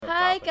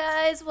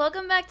guys,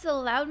 welcome back to the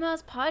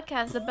Loudmouth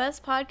Podcast, the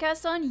best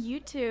podcast on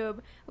YouTube.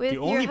 With the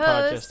only your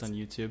hosts, podcast on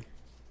YouTube.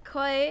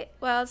 Koi,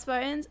 Wild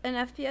Spartans, and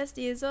FPS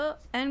Diesel,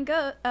 and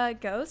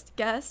Ghost,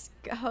 guest,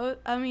 hi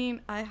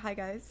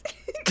guys.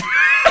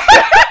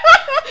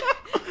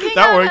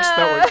 That works.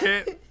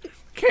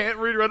 Can't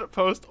read Reddit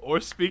post or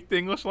speak the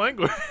English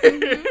language.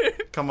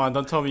 Come on,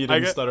 don't tell me you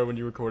didn't stutter when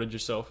you recorded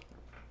yourself.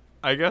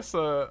 I guess,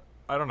 I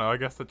don't know. I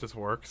guess that just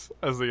works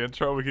as the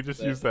intro. We could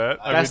just use that.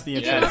 That's the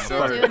intro. You can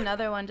also do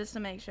another one just to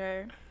make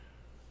sure.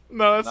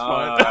 No, that's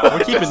fine.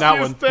 We're keeping that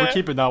one. We're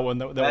keeping that one.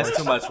 That's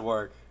too much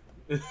work.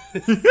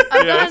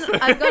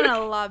 I've gotten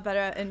a lot better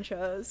at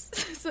intros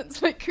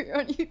since my career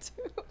on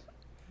YouTube.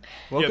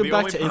 Welcome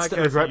back to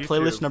Instant Regret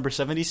playlist number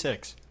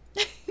 76.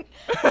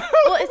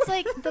 Well, it's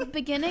like the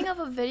beginning of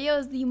a video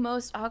is the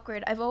most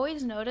awkward. I've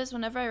always noticed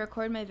whenever I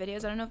record my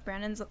videos, I don't know if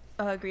Brandon's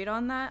agreed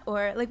on that,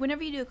 or like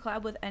whenever you do a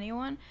collab with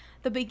anyone,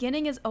 the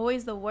beginning is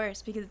always the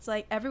worst because it's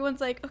like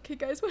everyone's like, okay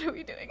guys, what are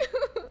we doing?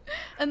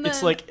 And then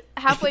it's like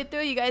halfway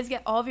through you guys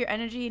get all of your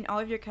energy and all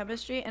of your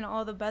chemistry, and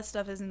all the best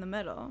stuff is in the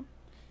middle.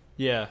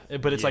 Yeah,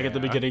 but it's like at the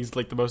beginning is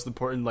like the most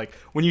important. Like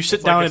when you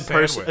sit down in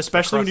person,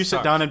 especially when you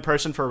sit down in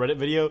person for a Reddit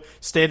video,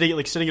 sitting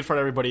in front of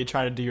everybody and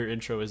trying to do your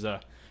intro is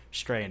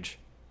strange.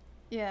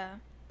 Yeah.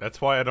 That's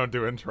why I don't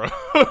do intro.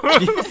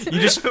 you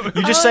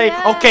just say,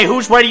 okay,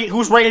 who's ready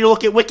to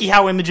look at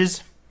WikiHow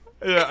images?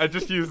 Yeah, I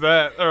just use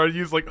that, or I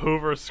use like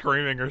Hoover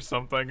screaming or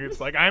something. It's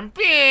like I'm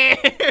big.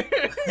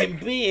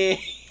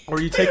 Or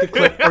you take a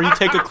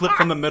clip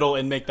from the middle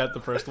and make that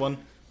the first one.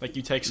 Like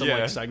you take some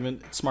like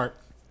segment. It's smart.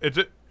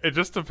 It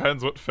just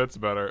depends what fits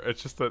better.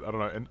 It's just that I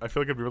don't know. And I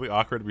feel like it'd be really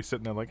awkward to be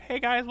sitting there like, "Hey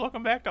guys,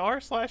 welcome back to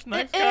r/nice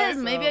guys." It is.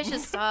 Maybe I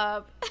should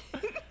stop.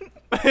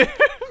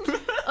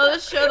 I'll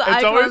just show the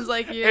icons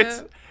like you.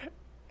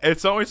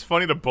 It's always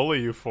funny to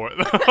bully you for it,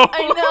 though.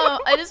 I know.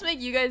 I just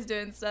make you guys do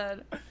it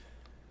instead.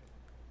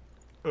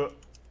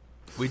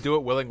 We do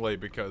it willingly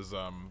because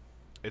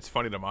it's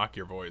funny to mock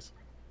your voice.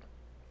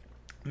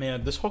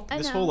 Man, this whole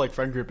like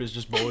friend group is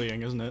just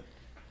bullying, isn't it?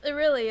 It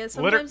really is.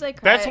 Sometimes I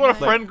cry. That's what a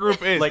friend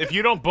group is. Like, if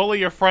you don't bully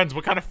your friends,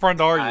 what kind of friend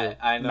are you?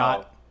 I know.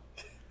 Not,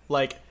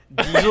 like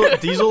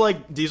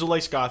Diesel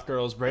likes goth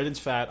girls. Brandon's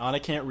fat. Anna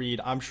can't read.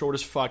 I'm short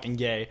as fuck and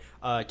gay.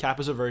 Cap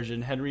is a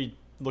virgin. Henry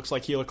looks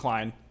like Hela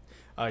Klein.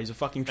 He's a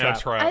fucking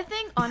trap. I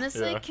think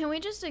honestly, can we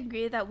just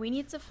agree that we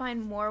need to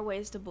find more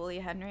ways to bully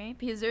Henry,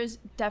 because there's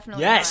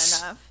definitely not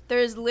enough.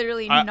 There's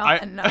literally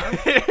not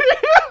enough.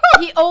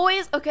 He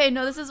always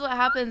this is what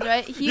happens,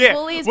 right? He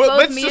bullies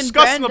both me and Brandon. Let's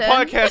discuss in the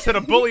podcast how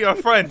to bully our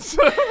friends.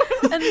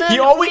 And then he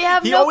always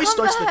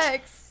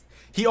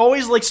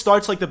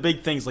starts like the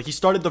big things. Like he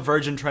started the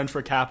virgin trend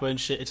for Kappa and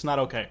shit. It's not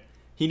okay.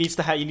 He needs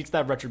to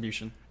have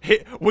retribution.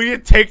 We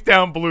need to take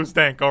down Blue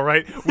Stank, all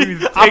right? We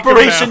need to take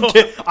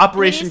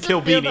Operation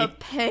Kill Beanie. The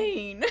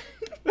pain.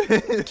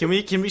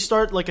 Can we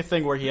start like a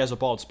thing where he has a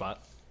bald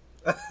spot?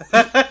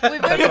 Can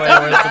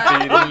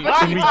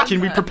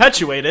we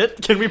perpetuate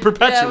it? Can we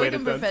perpetuate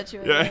it?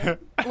 Perpetuate it.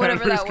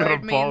 Whatever that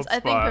word means. I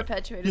think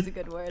perpetuate is a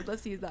good word.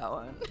 Let's use that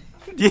one.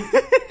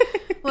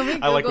 Let me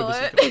Google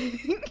it. Do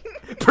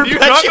you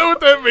not know what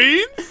that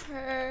means?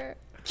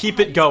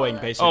 Keep it going,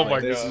 basically. Oh my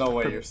god. There's no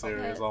way you're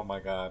serious. Oh my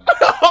god.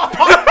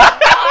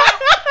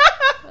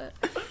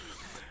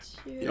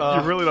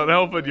 You're really not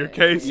helping your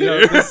case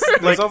here.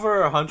 There's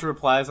over 100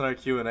 replies on our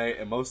Q&A,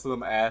 and most of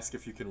them ask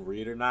if you can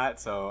read or not.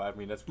 So I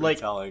mean, that's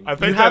pretty telling. I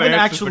think you have an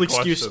actual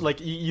excuse.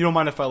 Like you don't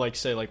mind if I like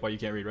say like why you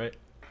can't read, right?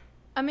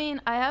 I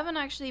mean, I haven't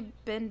actually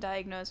been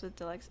diagnosed with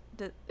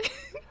dyslexia.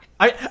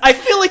 I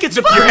feel like it's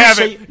a pretty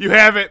safe. You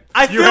have it.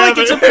 I feel like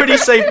it's a pretty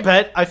safe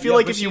bet. I feel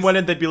like if you went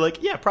in, they'd be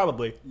like, yeah,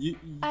 probably.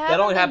 That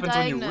only happens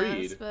when you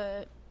read.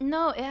 But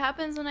no, it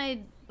happens when I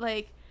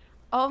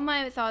all of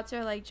my thoughts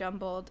are like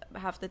jumbled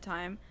half the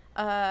time.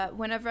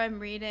 Whenever I'm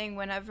reading,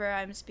 whenever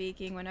I'm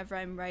speaking, whenever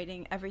I'm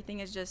writing, everything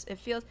is just,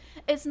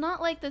 it's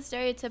not like the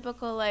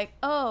stereotypical like,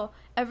 oh,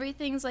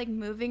 everything's like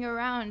moving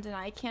around and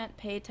I can't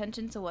pay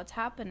attention to what's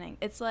happening.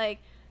 It's like,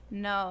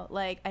 no,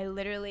 like I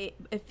literally,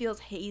 it feels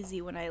hazy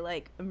when I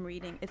am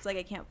reading. It's like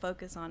I can't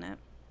focus on it.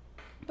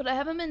 But I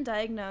haven't been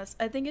diagnosed.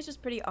 I think it's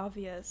just pretty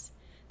obvious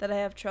that I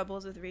have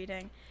troubles with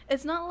reading.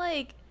 It's not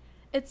like,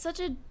 it's such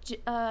a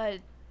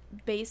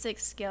basic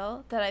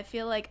skill that I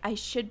feel like I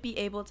should be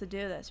able to do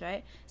this,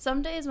 right?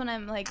 Some days when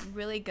I'm like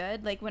really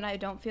good, like when I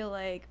don't feel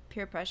like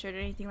peer pressured or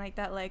anything like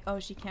that, like, oh,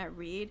 she can't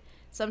read,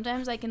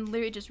 sometimes I can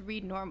literally just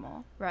read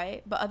normal,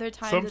 right? But other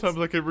times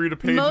I can read a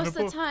page most of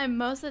the time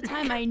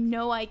I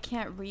know I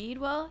can't read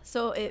well,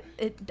 so it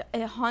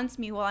haunts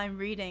me while I'm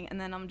reading,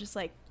 and then I'm just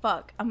like,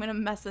 fuck, I'm gonna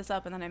mess this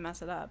up, and then I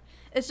mess it up.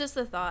 It's just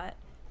a thought,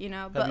 but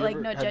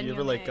genuinely, have you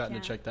ever gotten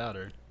it checked out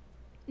or?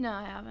 No,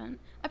 I haven't.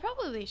 I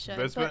probably should,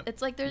 it's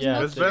like there's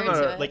no cure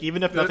to it. Like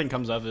even if nothing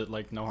comes of it,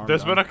 like no harm.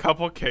 There's been a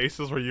couple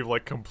cases where you've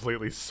like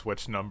completely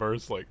switched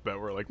numbers, like that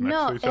were like next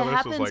to each other. No, it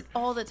happens so it's,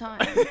 all the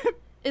time.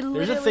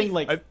 There's a thing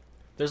like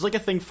there's like a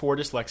thing for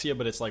dyslexia,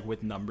 but it's like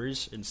with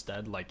numbers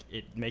instead. Like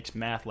it makes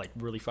math like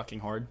really fucking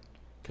hard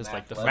because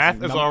like the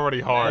math is already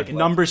hard. Like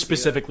numbers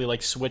specifically,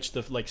 like switch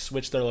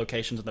their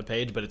locations on the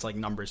page, but it's like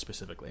numbers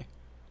specifically.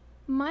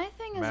 My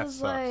thing Math is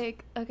sucks.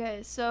 like,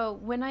 okay, so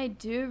when I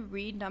do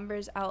read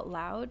numbers out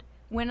loud,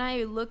 when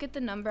I look at the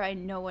number, I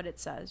know what it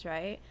says,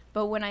 right?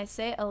 But when I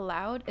say it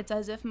aloud, it's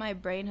as if my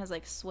brain has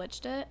like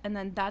switched it, and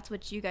then that's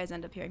what you guys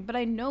end up hearing. But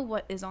I know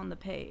what is on the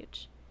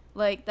page.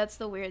 Like, that's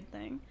the weird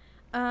thing.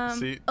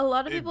 See, A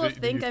lot of people do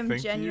think you I'm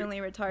think you- genuinely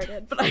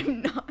retarded, but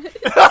I'm not.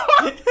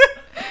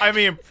 I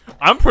mean,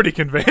 I'm pretty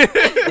convinced.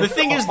 The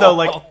thing is, though,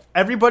 like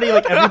everybody on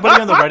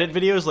the Reddit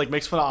videos like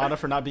makes fun of Anna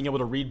for not being able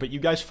to read, but you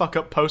guys fuck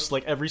up posts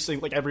like every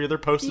other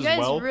post You as guys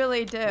well.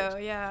 really do,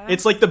 yeah.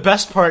 It's like the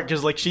best part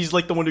because like she's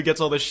like the one who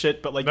gets all this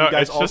shit, but like No, you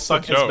guys it's all just a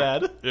suck as joke.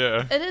 bad.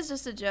 Yeah. It is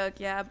just a joke,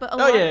 yeah. But a Oh,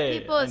 lot yeah, of yeah,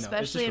 people, I know. It's just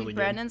especially really in good.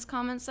 Brandon's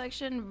comment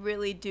section,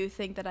 really do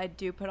think that I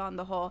do put on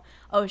the whole,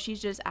 oh,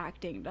 she's just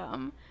acting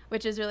dumb,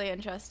 which is really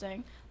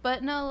interesting.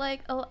 But no,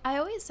 like, I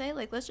always say,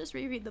 like, let's just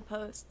reread the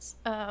posts.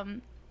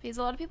 Because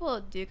a lot of people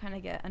do kind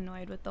of get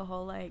annoyed with the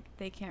whole, like,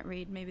 they can't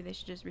read, maybe they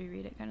should just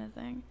reread it kind of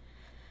thing.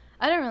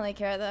 I don't really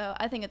care, though.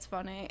 I think it's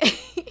funny.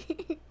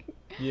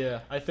 Yeah,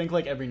 I think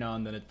like every now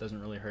and then it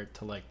doesn't really hurt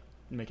to like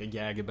make a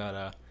gag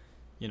about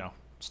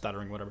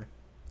stuttering, whatever.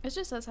 It's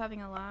just us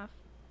having a laugh.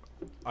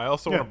 I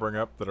also Yeah. want to bring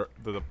up that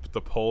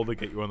the poll to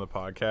get you on the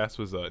podcast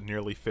was a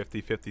nearly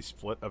 50-50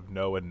 split of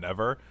no and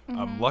never.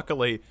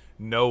 Luckily,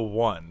 no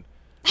won.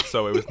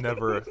 So it was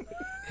never.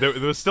 There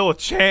was still a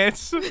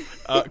chance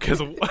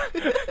because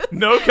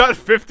no got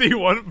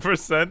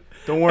 51%.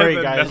 Don't worry, and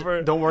then guys.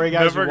 never- Don't worry,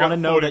 guys. never We want to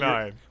got know that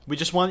 49. we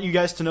just want you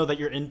guys to know that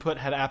your input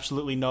had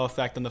absolutely no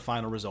effect on the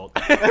final result.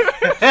 No,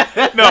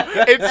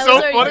 it's That so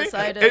was already funny.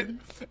 decided.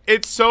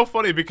 It's so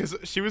funny because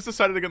she was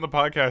decided to get on the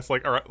podcast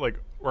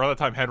around the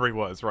time Henry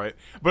was, right?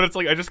 But it's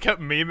like I just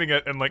kept memeing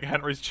it in like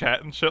Henry's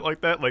chat and shit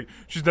like that. Like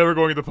she's never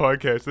going to the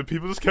podcast, and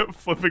people just kept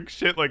flipping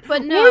shit. Like,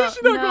 But why no, is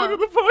she not no. going to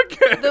the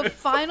podcast? The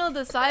final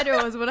decider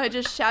was when I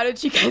just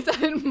shouted you guys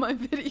out in my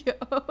video.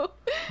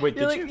 Wait,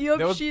 You're did like, you? yup,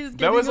 that was, she's that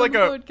getting was like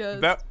on a the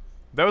podcast.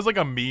 that was like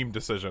a meme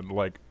decision.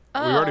 Like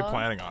we were already Oh.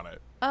 planning on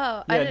it. Oh,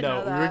 I Yeah, didn't no,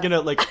 know that. we were gonna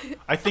like.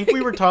 I think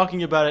we were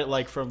talking about it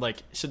like from like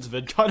since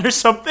VidCon or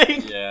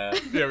something. Yeah.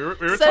 Yeah, we were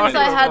talking Since I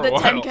about had it the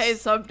for a while. 10K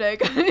someday,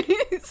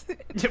 guys.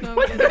 No,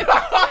 I'm kidding.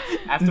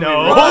 After No. we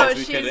Oh, realized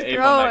we she's could've ate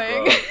on that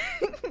growing.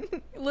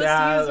 growth. Let's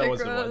Yeah, use that her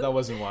wasn't why. growth. That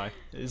wasn't why.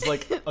 It's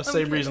like a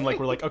same reason. Like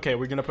we're like, okay,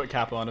 we're gonna put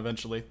Kappa on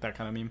eventually. That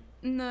kind of meme.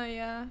 No,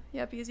 yeah.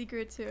 Yeah, because he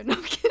grew too. No,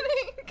 I'm kidding.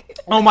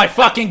 Oh my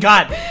fucking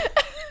god!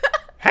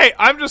 Hey,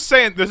 I'm just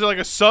saying, there's like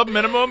a sub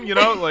minimum, you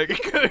know, like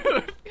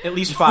At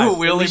least five.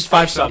 We At only least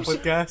five fucked up subs.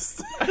 with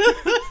guests.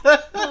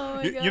 Oh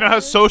my you god. know how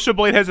Social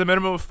Blade has a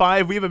minimum of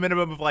 5. We have a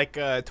minimum of like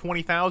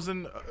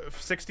 20,000,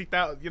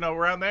 60,000, you know,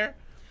 around there.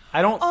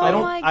 I don't. Oh I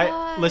don't. my I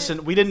God.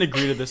 listen. We didn't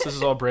agree to this. This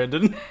is all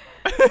Brandon.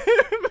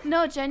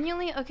 No,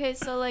 genuinely. Okay,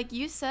 so like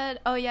you said,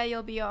 oh yeah,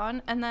 you'll be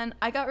on, and then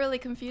I got really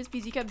confused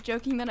because you kept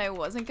joking that I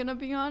wasn't gonna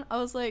be on. I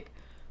was like,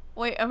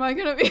 wait, am I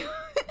gonna be on?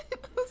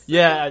 I was so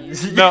Yeah.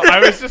 confused. No, I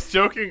was just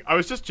joking. I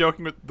was just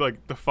joking with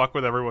like the fuck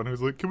with everyone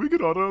who's like, "Can we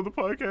get on the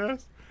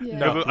podcast?" Yeah.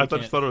 No. I can't.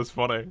 just thought it was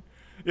funny.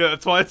 Yeah,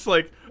 that's why it's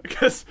like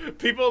because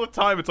people all the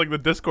time, it's like the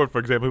Discord, for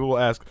example. People will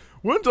ask,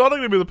 "When's Anna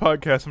gonna be on the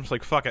podcast?" I'm just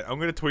like, "Fuck it, I'm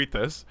gonna tweet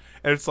this,"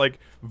 and it's like,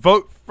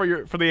 vote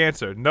for the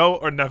answer, no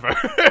or never,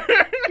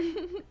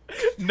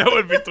 no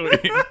in between.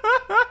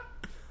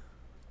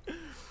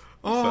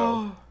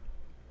 Oh.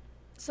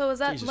 So is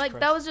that Jesus like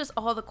Christ. that was just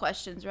all the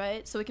questions,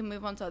 right? So we can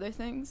move on to other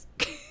things.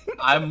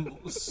 I'm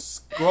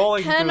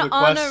scrolling Can through the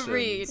Anna questions.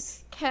 read?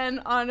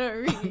 Can Anna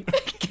read?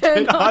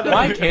 Can Anna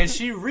Why read? can't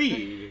she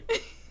read?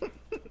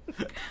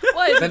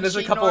 Why isn't Then there's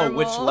a she couple of normal?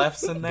 which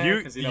lefts in there.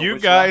 You 'cause, know, you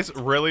which guys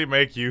left- really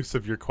make use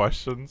of your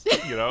questions,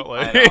 you know,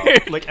 like I know.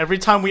 Like every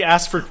time we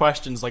ask for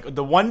questions, like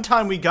the one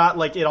time we got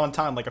like it on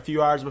time, like a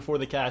few hours before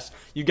the cast,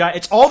 you got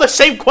it's all the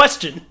same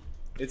question.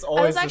 It's I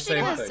always was the actually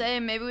same gonna thing. say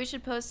maybe we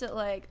should post it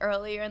like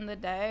earlier in the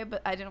day,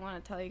 but I didn't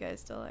want to tell you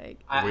guys to like.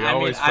 I We mean,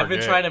 always I've been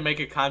forget. trying to make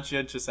a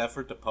conscientious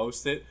effort to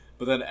post it,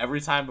 but then every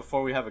time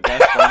before we have a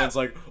guest, Brandon's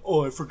like,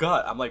 "Oh, I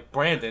forgot." I'm like,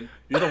 "Brandon,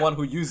 you're the one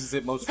who uses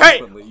it most hey,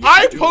 frequently. You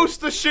I should do post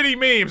the shitty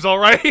memes, all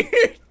right.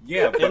 it."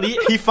 Yeah, but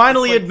He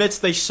finally It's like- admits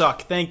they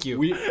suck. Thank you.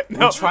 we're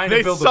No, trying they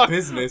to build suck. a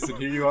business, and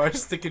here you are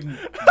sticking memes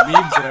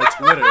in our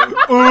Twitter.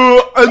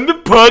 On the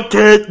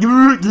podcast.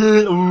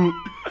 Ooh.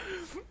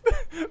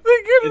 They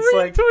get It's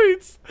like-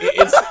 retweets.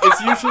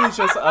 It's usually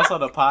just us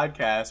on a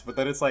podcast, but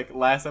then it's like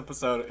last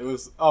episode it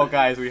was, "Oh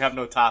guys, we have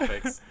no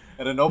topics,"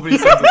 and then nobody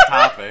sends us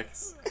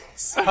topics.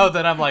 So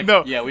then I'm like,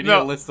 No, "Yeah, we need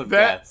no, a list of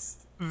that-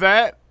 guests."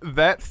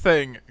 That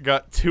thing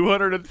got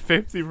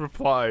 250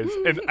 replies,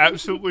 and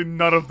absolutely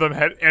none of them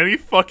had any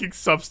fucking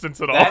substance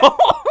at That-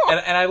 all.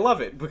 and I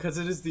love it because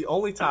it is the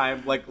only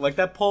time like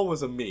that poll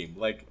was a meme.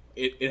 Like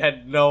it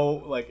had no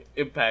like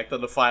impact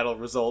on the final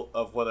result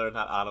of whether or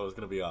not Anna was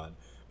going to be on.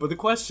 But the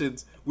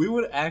questions, we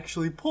would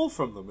actually pull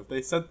from them if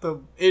they sent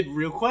them in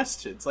real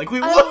questions. Like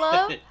we would.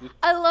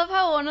 I love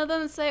how one of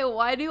them say,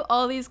 "Why do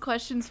all these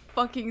questions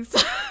fucking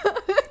suck?"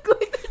 Like,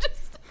 they're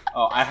just-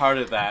 Oh, I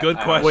hearted that. Good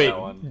I hearted question. Wait,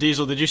 that one.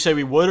 Diesel, did you say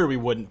we would or we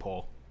wouldn't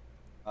poll?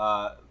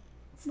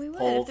 we would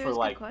Poll if there for, was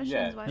like, good questions.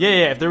 yeah. why Yeah, wouldn't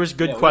yeah. we? If there was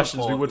good Yeah, questions,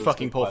 poll we if would there's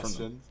fucking good pull from them.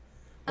 questions.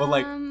 But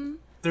like,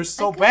 They're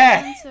so I could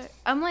bad. answer-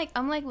 I'm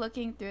like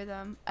looking through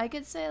them. I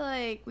could say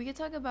like we could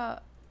talk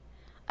about.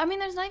 I mean,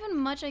 there's not even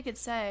much I could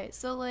say.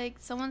 So like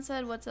someone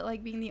said, "What's it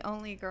like being the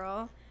only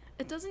girl?"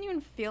 It doesn't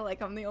even feel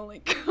like I'm the only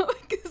girl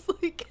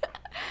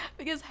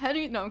because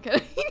Henry. No, I'm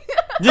kidding.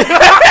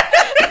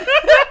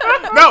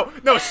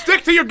 No,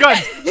 stick to your guns.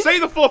 Say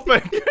the full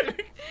thing.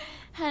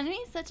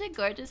 Henry's such a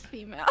gorgeous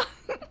female.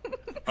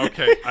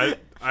 Okay, I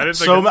didn't think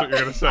So that's what you were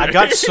gonna say. I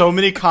got so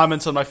many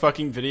comments on my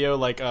fucking video,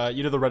 like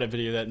you know the Reddit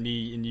video that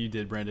me and you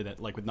did, Brandon,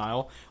 like with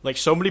Niall. Like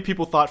so many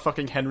people thought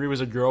fucking Henry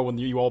was a girl when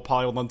you all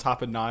piled on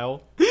top of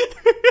Niall.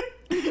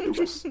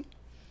 It's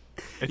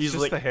He's just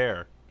like- the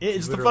hair.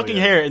 It's the Literally fucking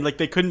is. hair, and like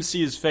they couldn't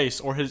see his face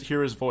or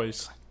hear his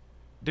voice.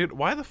 Dude,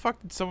 why the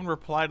fuck did someone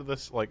reply to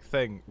this like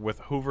thing with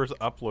Hoover's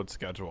upload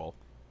schedule?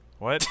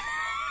 What?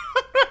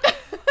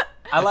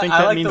 I think I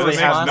that like means the they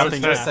have response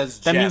nothing that to just says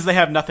That means Jeff. they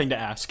have nothing to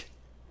ask.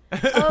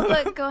 Oh,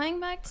 but going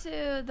back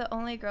to the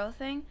only girl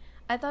thing,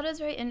 I thought it was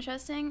very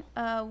interesting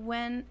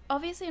when,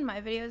 obviously in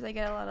my videos I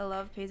get a lot of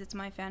love because it's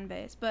my fan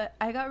base, but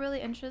I got really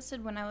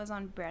interested when I was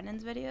on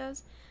Brandon's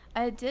videos.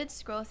 I did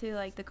scroll through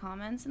like the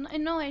comments, and I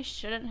know I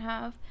shouldn't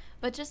have,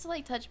 but just to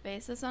like touch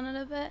bases on it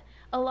a bit,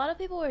 a lot of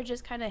people were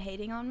just kind of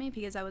hating on me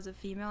because I was a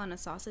female in a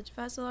sausage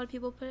fest, a lot of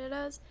people put it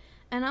as.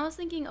 And I was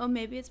thinking, oh,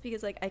 maybe it's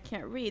because like I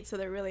can't read, so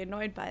they're really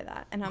annoyed by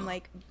that, and I'm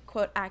like,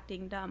 quote,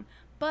 acting dumb.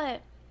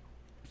 But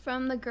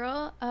from the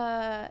girl,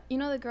 you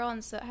know the girl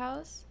in Soot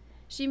House?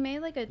 She made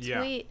like a Yeah.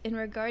 tweet in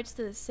regards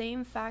to the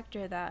same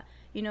factor that,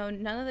 you know,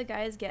 none of the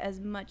guys get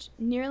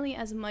nearly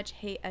as much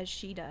hate as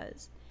she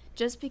does,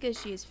 just because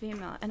she is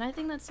female. And I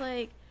think that's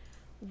like,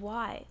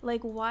 why?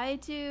 Like, why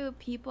do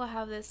people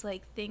have this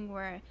like thing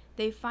where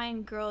they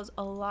find girls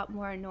a lot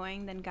more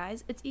annoying than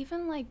guys? It's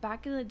even like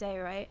back in the day,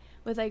 right?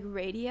 With like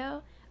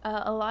radio,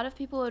 a lot of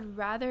people would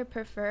rather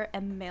prefer a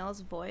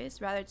male's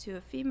voice rather to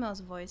a female's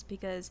voice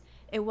because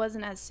it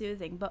wasn't as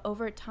soothing. But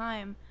over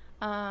time,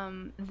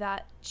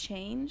 that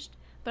changed.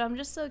 But I'm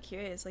just so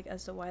curious, like,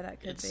 as to why that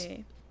could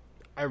be.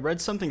 I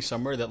read something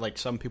somewhere that like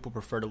some people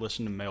prefer to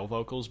listen to male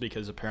vocals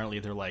because apparently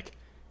they're like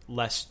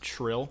less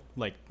shrill,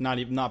 like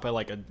not by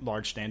like a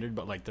large standard,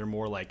 but like they're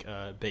more like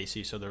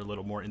bassy, so they're a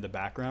little more in the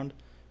background.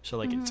 So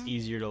like it's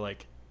easier to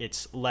like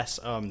it's less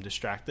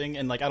distracting,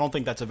 and like I don't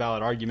think that's a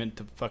valid argument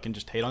to fucking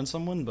just hate on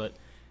someone, but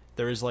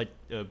there is like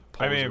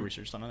polls or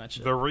research done on that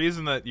shit. The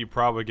reason that you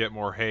probably get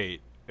more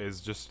hate is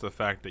just the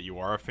fact that you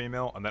are a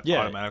female, and that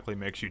automatically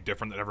makes you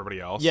different than everybody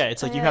else. Yeah,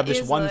 it's like you have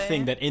this one easily.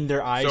 thing that in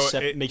their eyes So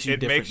makes you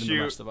different than the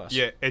rest of us.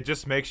 Yeah, it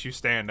just makes you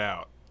stand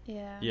out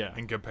Yeah.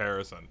 in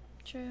comparison.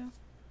 True.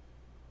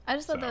 I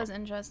just thought that So. was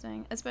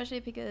interesting, especially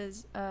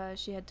because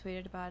she had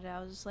tweeted about it. I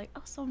was just like,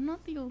 oh, so I'm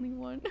not the only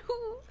one.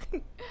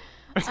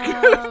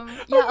 Yeah,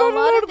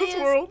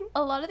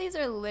 a lot of these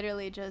are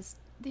literally just,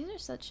 these are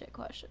such shit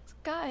questions.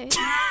 Guys.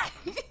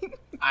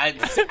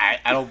 I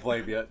don't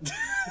blame you.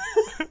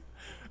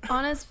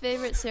 Anna's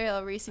favorite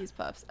cereal, Reese's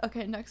Puffs.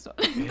 Okay, next one.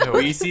 Ew.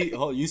 Reese's.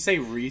 Oh, you say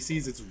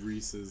Reese's? It's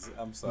Reese's.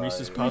 I'm sorry.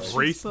 Reese's Puffs.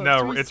 Reese?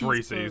 No, it's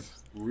Reese's.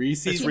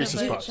 Reese's. It's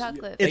Reese's Peanut Puffs. butter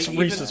chocolate. It's They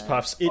Reese's even-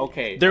 Puffs.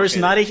 Okay, There is okay.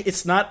 not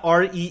it's not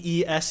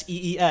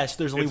REESEES.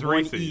 There's only It's one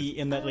Reese's. E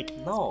in that like.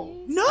 No.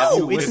 No, Have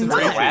you it's listened to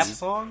not. the rap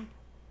song?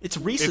 It's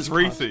Reese's. It's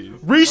Puffs. Reese's.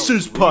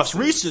 Reese's No, Puffs.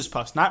 Reese's. Reese's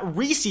Puffs. Not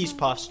Reese's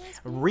Puffs.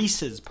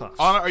 Reese's Puffs.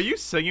 Anna, are you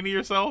singing to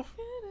yourself?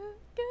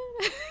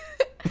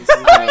 This is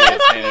gonna be a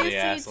yes, pain in the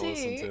ass to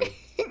VCT. listen to.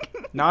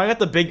 Now I got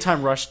the Big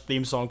Time Rush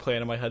theme song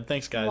playing in my head.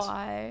 Thanks, guys.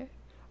 Why?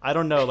 I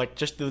don't know, like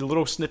just the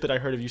little snippet I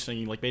heard of you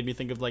singing, like made me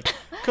think of like,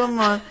 come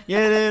on,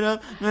 get it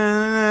up, na,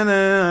 na,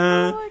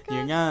 na, Oh my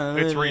God. you gotta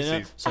It's live it up,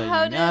 Reese's. so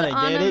How you did gotta get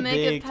Anna it make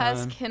big it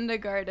past time.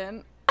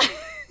 kindergarten?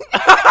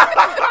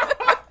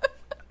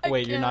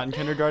 Wait, you're not in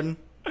kindergarten?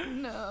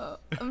 No,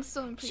 I'm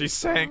still in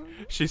preschool.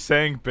 She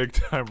sang Big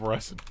Time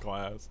Rush in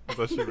class. I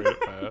thought she made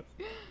it past.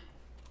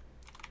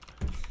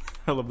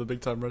 I love the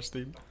Big Time Rush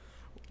theme.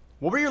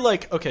 What were your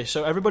like? Okay,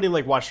 so everybody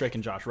like watched Drake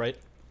and Josh, right?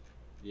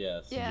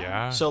 Yes. Yeah.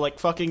 Yeah. So like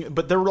fucking,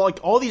 but there were like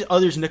all these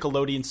others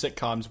Nickelodeon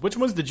sitcoms. Which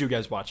ones did you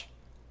guys watch?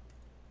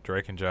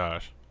 Drake and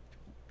Josh.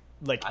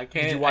 Like, I did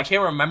you can't. watch? I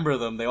can't remember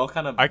them. They all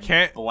kind of. I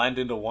can't- blend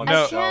into one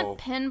No. I show. can't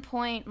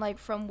pinpoint like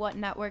from what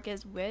network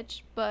is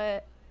which,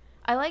 but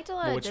I liked a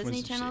lot Well, of which ones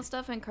Disney did you Channel see?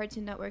 stuff and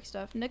Cartoon Network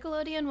stuff.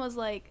 Nickelodeon was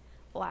like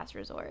last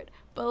resort,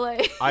 but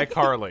like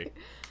iCarly.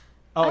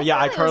 Oh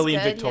yeah, iCarly was iCarly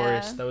and good,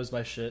 Victorious. yeah. That was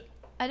my shit.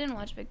 I didn't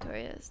watch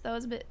Victorious. That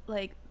was a bit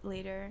like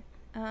later.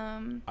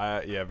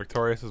 Yeah,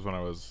 Victorious is when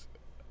I was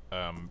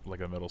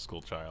like a middle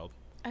school child.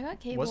 I got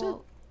cable. Was it?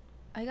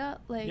 I got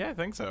like Yeah, I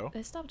think so.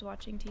 I stopped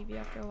watching TV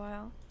after a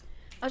while.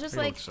 I was just I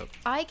gotta like, look this up.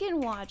 I can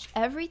watch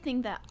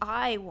everything that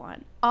I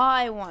want,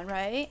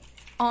 right?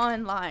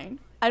 Online.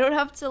 I don't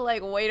have to,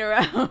 like, wait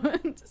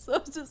around. So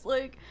it's just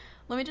like,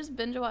 let me just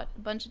binge watch a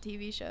bunch of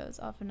TV shows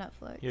off of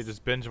Netflix. Yeah,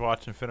 just binge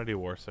watch Infinity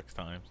War 6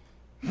 times.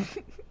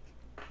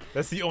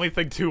 That's the only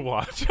thing to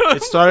watch.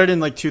 It started in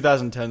like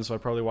 2010, so I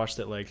probably watched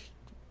it like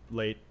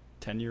late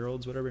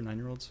 10-year-olds, whatever,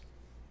 9-year-olds.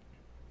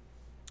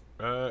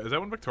 Is that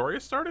when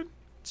Victorious started?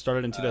 It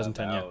started in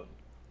 2010, yeah. About-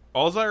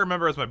 All I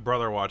remember is my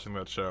brother watching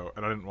that show,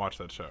 and I didn't watch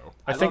that show.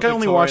 I thought think I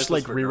only Victorious watched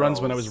was like for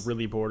reruns when I girls. was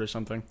really bored or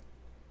something.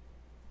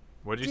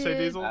 What'd you say, Dude.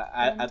 Diesel?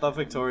 I thought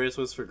Victorious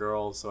was for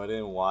girls, so I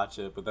didn't watch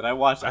it. But then I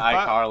watched I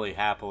thought- iCarly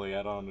happily.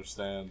 I don't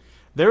understand.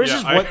 There was Yeah,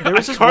 this one. There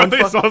was this one.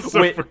 iCarly's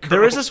also Wait, for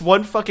there was girls. this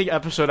one fucking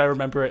episode I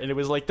remember, and it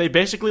was like they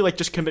basically like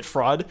just commit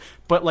fraud,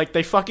 but like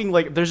they fucking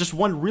like there's this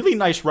one really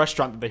nice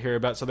restaurant that they hear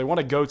about, so they want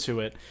to go to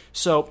it.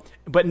 So,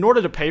 but in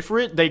order to pay for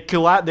it, they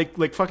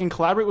like fucking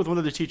collaborate with one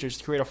of the teachers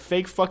to create a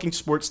fake fucking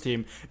sports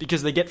team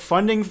because they get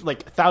funding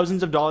like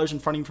thousands of dollars in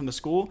funding from the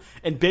school,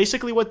 and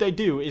basically what they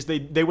do is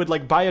they would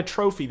like buy a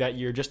trophy that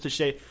year just to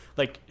say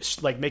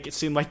like make it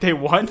seem like they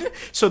won,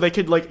 so they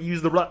could like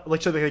use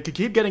so they could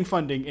keep getting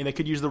funding and they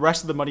could use the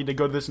rest of the money to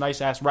go to this nice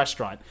ass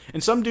restaurant.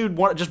 And some dude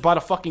just bought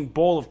a fucking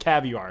bowl of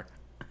caviar.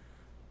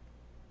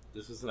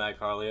 This was an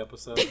iCarly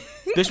episode.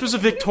 This was a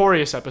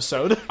Victorious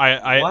episode.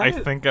 I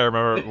What? think I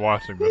remember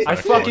watching this. I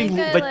actually. I fucking- think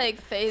I like,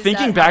 like phased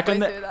thinking out back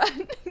on halfway that-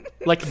 through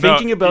that. Like No,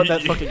 thinking about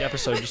that y- fucking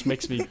episode just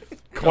makes me.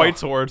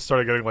 Quite's words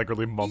started getting like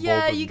really mumbled.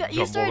 Yeah, and you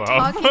jumbled started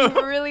up.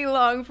 talking really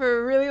long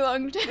for a really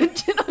long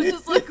tangent. I was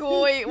just like,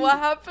 wait, what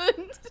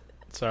happened?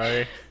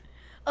 Sorry.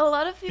 A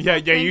lot of people. Yeah,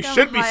 yeah, think you I'm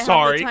should be high half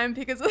sorry. The time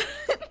because of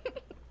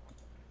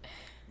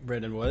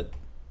Brandon, what?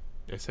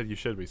 I said you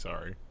should be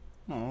sorry.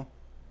 Oh.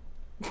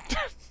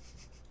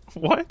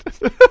 What?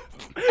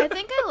 I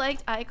think I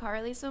liked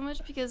iCarly so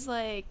much because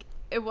like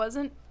it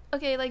wasn't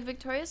okay. Like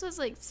Victorious was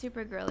like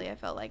super girly. I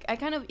felt like I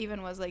kind of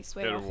even was like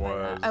swayed It off by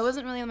was. that. I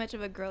wasn't really much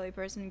of a girly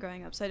person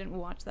growing up, so I didn't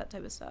watch that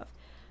type of stuff.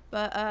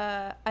 But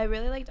I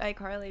really liked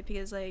iCarly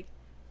because like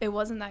it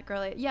wasn't that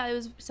girly. Yeah, it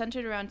was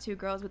centered around two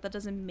girls, but that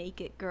doesn't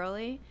make it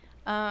girly.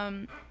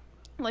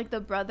 Like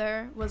the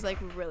brother was like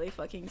really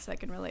fucking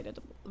sick and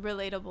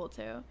relatable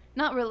too.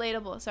 Not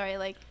relatable, sorry,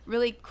 like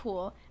really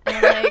cool.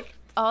 And like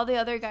all the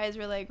other guys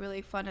were like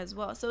really fun as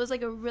well. So it was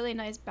like a really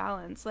nice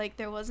balance. Like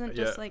there wasn't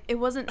just Yeah. like it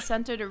wasn't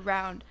centered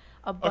around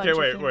a bunch Okay,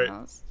 wait, of wait.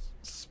 females.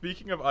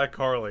 Speaking of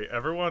iCarly,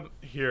 everyone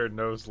here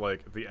knows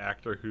like the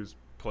actor who's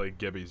played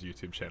Gibby's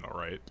YouTube channel,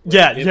 right?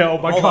 Yeah, Gibby- yeah. Oh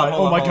my hold god. on,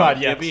 hold Oh on, my hold god.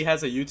 on. Yes. Gibby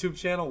has a YouTube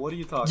channel. What are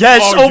you talking?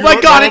 Yes. Oh, Oh, you my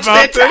don't god. know It's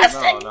about this?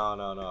 fantastic.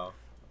 No.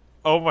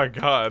 Oh my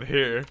god,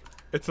 here.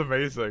 It's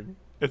amazing.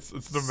 It's an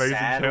amazing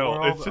Sad channel.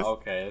 World? It's just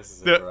Okay, this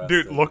is Dude,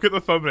 interesting. look at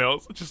the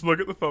thumbnails. Just look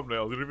at the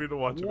thumbnails. You don't need to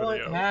watch the What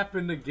video.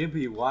 happened to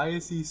Gibby? Why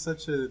is he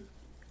such a?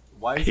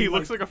 Why is He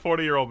looks like a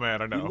 40-year-old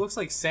man, I He know. looks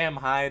like Sam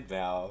Hyde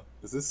now.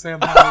 Is this Sam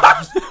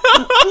Hyde?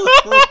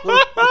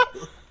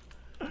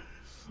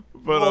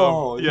 But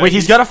Whoa, yeah, Wait,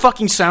 he's got a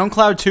fucking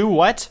SoundCloud too.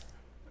 What?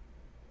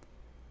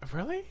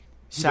 really?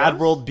 He Sad does?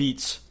 World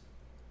Beats.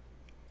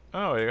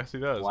 Oh, I guess he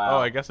does. Wow. Oh,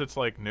 I guess it's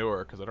like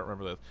newer because I don't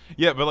remember this.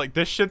 Yeah, but like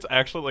this shit's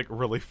actually like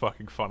really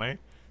fucking funny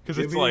because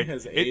it's Gibby like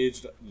has it-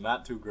 aged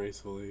not too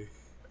gracefully.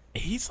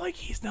 he's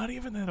not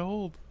even that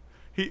old.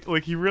 He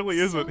really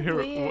So isn't. Here,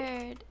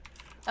 weird.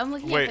 I'm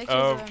looking Wait, at pictures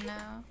of him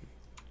now.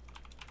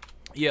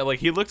 yeah, like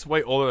he looks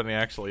way older than he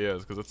actually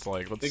is because it's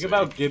like let's Think see.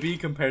 about Gibby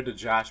compared to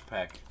Josh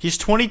Peck. He's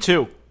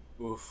 22.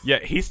 Oof. Yeah,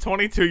 he's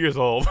 22 years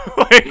old.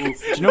 Like, Do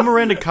you know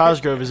Miranda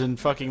Cosgrove is in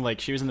fucking like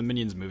she was in the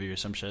Minions movie or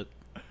some shit?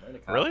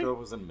 Really?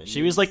 Was in Minions.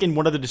 She was like in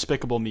one of the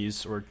Despicable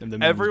Me's or in the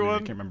Minions movie, I Everyone-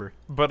 can't remember.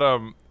 But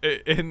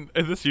in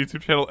this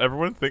YouTube channel,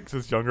 everyone thinks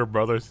his younger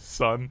brother's his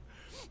son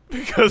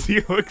because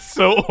he looks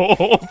so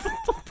old.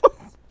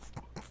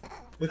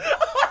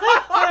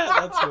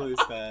 That's really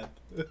sad.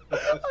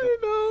 I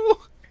know.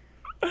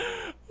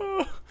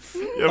 Yeah,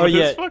 Oh, but yeah.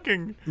 this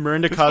fucking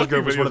Miranda His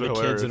Cosgrove fucking was one of the videos are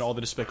kids hilarious. in all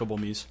the Despicable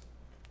Me's.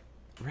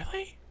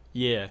 really?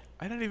 Yeah,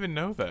 I didn't even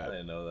know I that.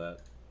 didn't know that.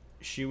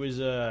 she was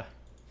Oh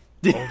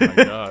my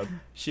god.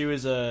 she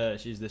was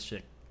she's this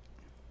chick.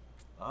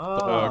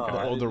 Oh, okay.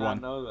 I Older did not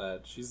one. know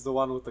that. She's the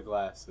one with the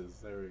glasses.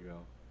 There we go.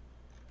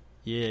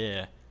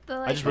 Yeah. The,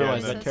 like, I just Yeah,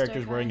 realized the that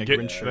character's wearing a Gi-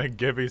 Grinch shirt.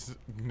 Gibby's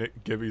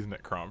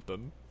Nick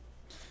Crompton.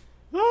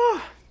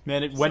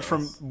 Man, it went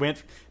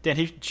Dan.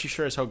 She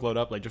sure as hell glowed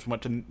up. Like just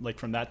went to like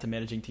from that to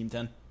managing Team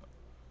 10.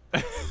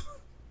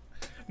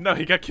 No,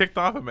 he got kicked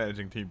off of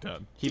managing Team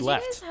 10. He Did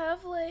left. you guys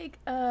have like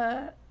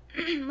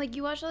like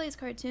you watched all these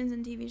cartoons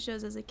and TV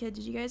shows as a kid?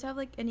 Did you guys have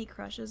like any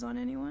crushes on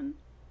anyone?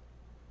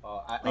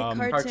 Like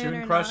cartoon cartoon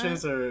or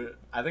crushes, not? or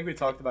I think we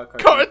talked about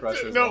cartoon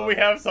crushes. No, on- we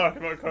have talked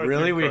about cartoon.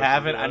 Really, we crushes,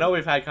 haven't. yeah. I know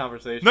we've had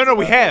conversations. No,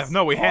 we about have. this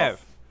No, we off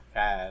have.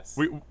 Cast.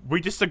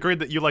 We just agreed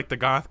that you like the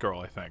goth girl.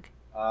 I think.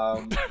 No,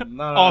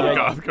 All the no.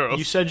 goth girls.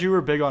 You said you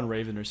were big on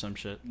Raven or some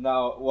shit.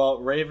 No, well,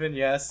 Raven,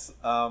 yes.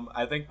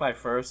 I think my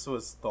first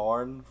was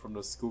Thorn from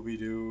the Scooby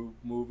Doo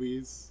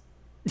movies.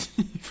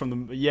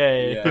 From the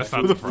yeah. That's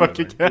not Who the fuck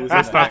surprising. you Who was in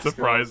That's the not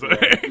X-Girls, surprising.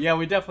 Yeah. Yeah,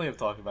 we definitely have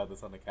talked about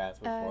this on the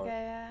cast before. Okay,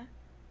 yeah.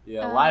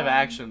 Yeah, live Um,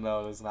 action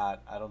though is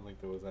not. I don't think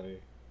there was any.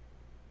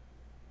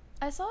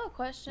 I saw a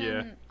question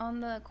Yeah. on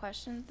the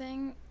question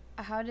thing.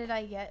 How did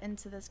I get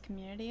into this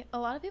community? A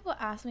lot of people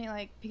ask me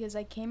like because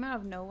I came out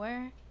of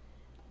nowhere.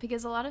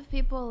 Because a lot of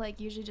people like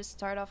usually just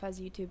start off as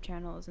YouTube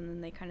channels and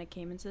then they kind of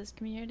came into this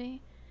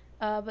community.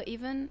 But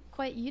even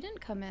you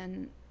didn't come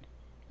in.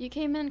 You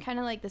came in kind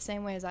of like the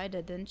same way as I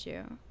did, didn't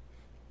you?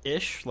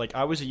 ish. Like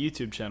I was a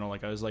YouTube channel.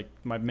 Like I was like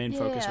my main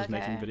focus was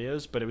making okay.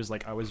 videos, but it was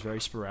like I was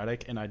very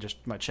sporadic, and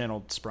my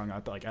channel sprung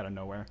up like out of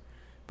nowhere.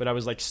 But I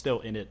was like still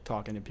in it,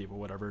 talking to people,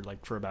 whatever,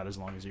 like for about as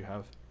long as you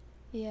have.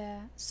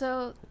 Yeah.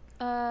 So,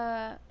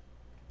 I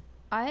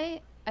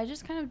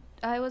just kind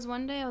of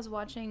one day I was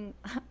watching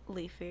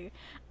Leafy,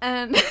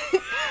 and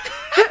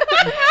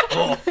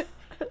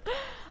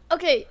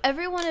okay,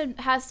 everyone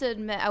has to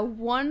admit at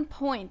one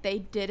point they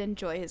did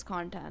enjoy his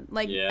content.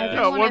 Like Yeah. At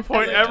everyone one I've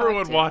point, ever everyone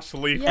talked to. watched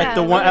Leaf. Yeah, At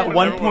one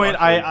Everyone point,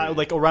 watched I Leafy.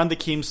 like around the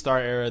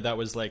Keemstar era. That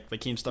was like the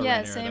Keemstar Yeah,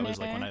 Rain era. same That was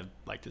like here. when I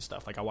liked his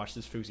stuff. Like I watched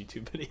his Fousey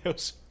 2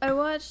 videos. I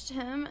watched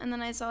him, and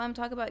then I saw him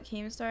talk about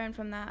Keemstar, and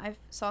from that I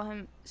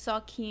saw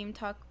Keem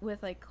talk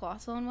with like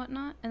Colossal and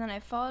whatnot, and then I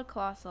followed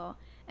Colossal,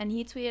 and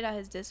he tweeted out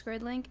his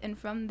Discord link, and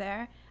from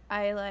there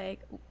I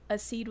like a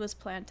seed was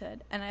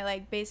planted, and I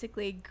like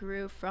basically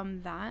grew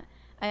from that.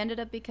 I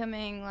ended up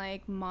becoming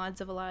like mods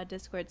of a lot of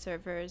Discord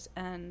servers,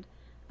 and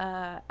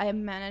I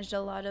managed a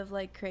lot of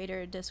like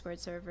creator Discord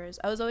servers.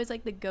 I was always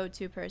like the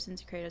go-to person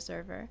to create a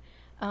server,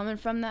 and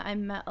from that I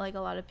met like a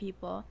lot of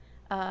people.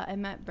 I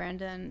met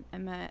Brandon. I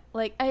met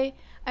like I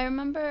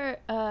remember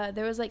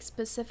there was like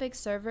specific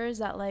servers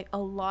that like a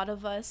lot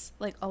of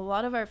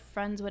our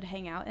friends would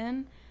hang out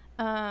in,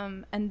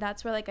 and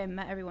that's where like I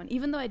met everyone.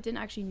 Even though I didn't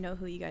actually know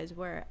who you guys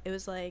were, it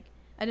was like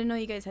I didn't know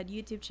you guys had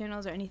YouTube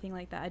channels or anything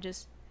like that.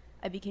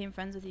 I became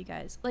friends with you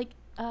guys like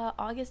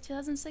August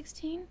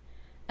 2016,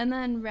 and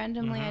then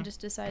randomly I just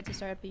decided to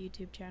start up a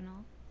YouTube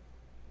channel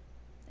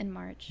in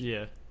March.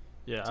 Yeah.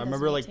 I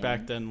remember like back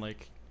 2018. then,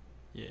 like,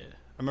 yeah.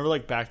 I remember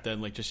like back then,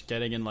 like just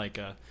getting in like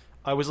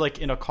I was like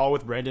in a call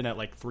with Brandon at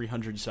like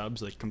 300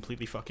 subs, like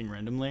completely fucking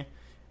randomly.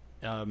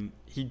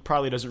 He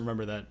probably doesn't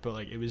remember that, but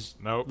like it was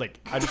Nope. like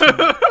I just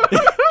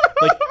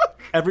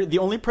like the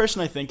only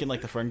person I think in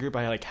like the friend group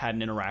I like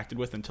hadn't interacted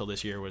with until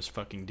this year was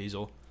fucking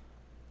Diesel.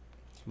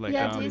 Like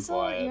Yeah, Diesel,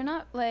 Quiet.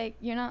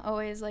 you're not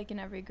always like in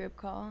every group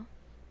call.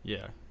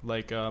 yeah,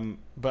 like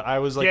but I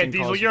was like Yeah, in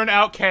Diesel, calls- you're an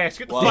outcast.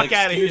 Get the Well, fuck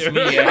out of excuse here.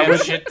 me, I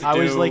have shit to I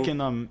was do. like in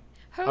Who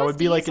I was would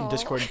be like in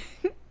Diesel? Discord.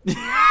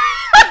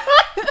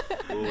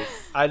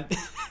 Oof.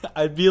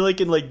 I'd be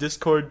like in like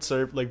Discord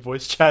like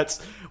voice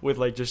chats with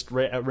like just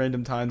at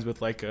random times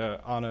with like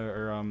Anna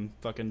or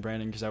fucking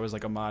Brandon, because I was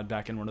like a mod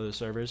back in one of those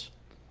servers.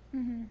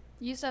 You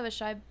used to have a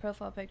shy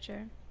profile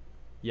picture.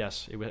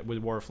 Yes, it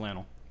wore a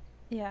flannel.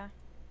 Yeah,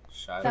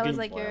 Shy that was fucking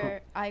like flannel.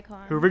 your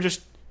icon. Whoever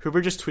just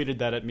tweeted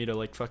that at me to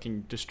like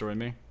fucking destroy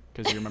me,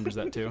 because he remembers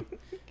that too.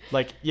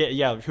 Like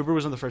yeah, Hoover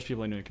was one of the first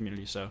people I knew in the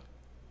community, so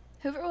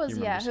Hoover was He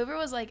remembers. Hoover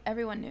was like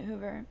everyone knew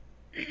Hoover.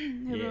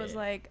 Hoover was Yeah.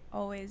 like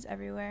always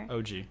everywhere.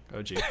 OG.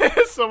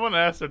 Someone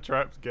asked if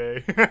Trap's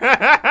gay.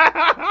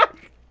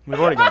 We've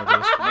already gone over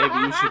this. Maybe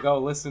you should go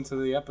listen to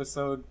the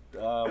episode.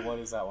 What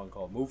is that one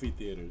called? Movie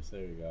theaters.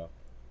 There you go.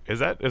 Is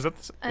that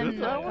I'm the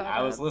not one? caught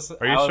I was up. listening.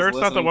 Are you sure it's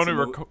not the one we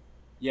were?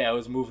 Yeah, it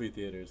was movie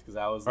theaters because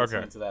I was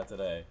listening to that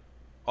today.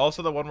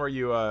 Also, the one where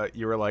you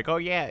were like, oh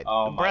yeah,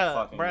 Oh my bruh,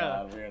 fucking bruh,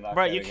 god, we're not.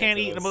 bruh, you getting can't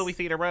into eat in a this. movie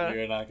theater, bruh.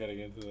 We're not getting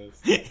into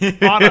this.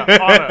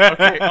 Anna,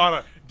 okay,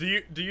 Anna,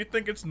 do you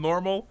think it's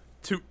normal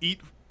to eat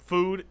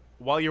food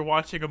while you're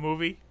watching a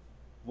movie?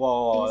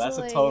 Whoa, that's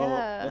a Easily, total.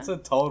 yeah. That's a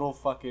total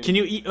fucking. Can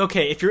you eat?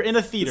 Okay, if you're in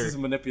a theater This is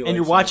manipulation. and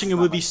you're watching It's a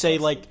not movie, my say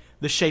question. like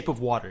The Shape of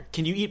Water,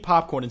 can you eat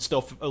popcorn and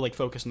still like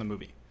focus on the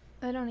movie?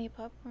 I don't eat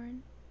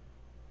popcorn.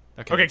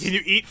 Okay, can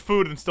you eat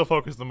food and still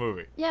focus on the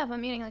movie? Yeah, if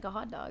I'm eating like a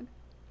hot dog.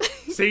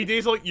 See,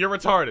 Diesel, you're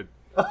retarded.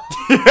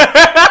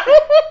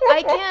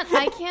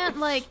 I can't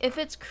like if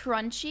it's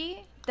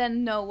crunchy,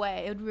 then no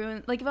way. It would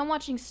ruin like if I'm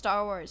watching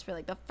Star Wars for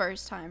like the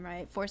first time,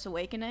 right? Force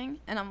Awakening,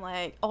 and I'm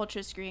like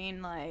ultra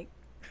screen like,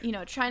 you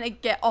know, trying to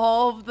get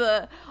all of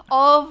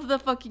the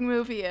fucking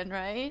movie in,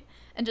 right?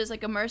 And just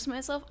like immerse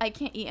myself. I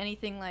can't eat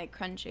anything like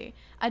crunchy.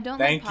 I don't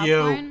Thank like you.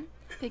 popcorn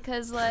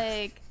because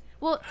like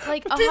well,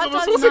 like a Diesel, hot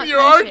just dog's listen not to your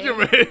crunchy.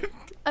 argument.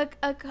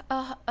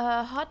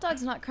 A hot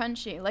dog's not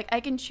crunchy. Like I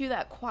can chew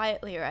that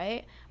quietly,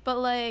 right? But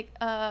like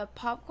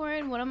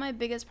popcorn, one of my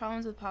biggest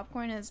problems with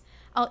popcorn is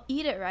I'll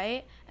eat it,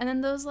 right? And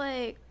then those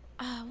like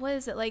what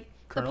is it? Like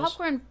Kernels? the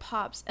popcorn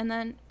pops and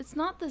then it's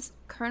not this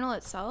kernel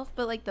itself,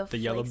 but like the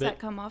yellow flakes bit? that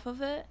come off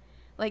of it.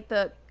 Like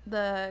the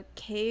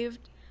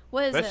caved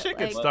what is That it? shit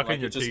gets Like, stuck Like,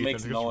 in your it just teeth and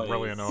makes it's really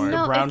noise. annoying.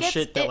 No, The brown it gets-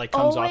 shit that it like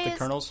comes off the always-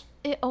 kernels.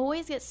 it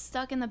always gets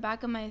stuck in the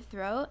back of my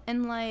throat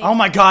and like Oh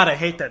my god, I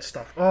hate that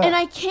stuff. Oh. and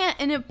I can't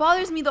and it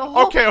bothers me the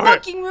whole Okay.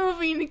 fucking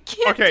movie and I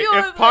can't Okay, deal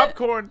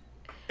with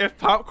if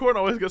popcorn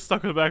always gets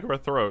stuck in the back of our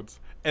throats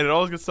and it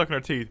always gets stuck in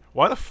our teeth,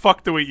 why the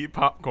fuck do we eat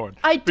popcorn?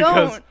 I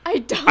Because don't. I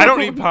don't. I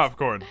don't eat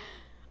popcorn.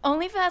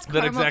 Only if it has For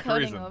that caramel exact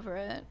coating reason. over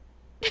it.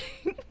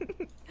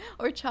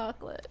 Or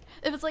chocolate.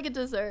 If it's like a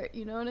dessert,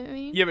 you know what I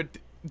mean? Yeah, but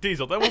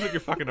Diesel, that wasn't your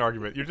fucking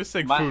argument. You're just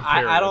saying food. I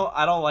Period.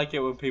 I don't like it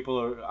when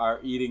people are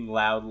eating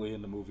loudly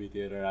in the movie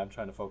theater and I'm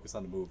trying to focus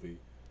on the movie.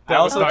 That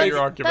I was also not think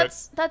your argument.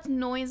 That's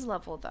noise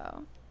level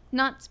though.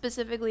 Not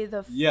specifically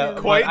the food.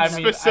 Quite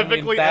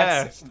specifically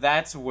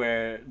that's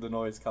where the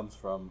noise comes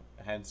from.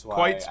 Hence why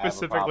quite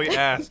specifically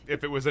asked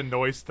if it was a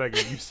noise thing,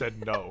 and you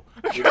said no.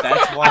 That's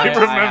why I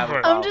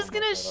remember. I'm just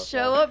gonna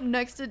show up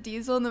next to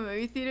Diesel in the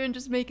movie theater and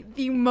just make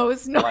the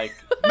most noise. Like,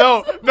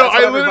 No, I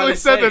literally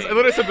everybody's said this. saying. I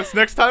literally said this.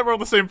 Next time we're in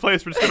the same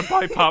place, we're just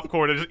gonna buy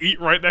popcorn and just eat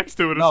right next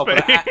to it. No, his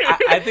but face.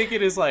 I think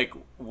it is like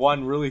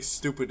one really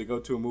stupid to go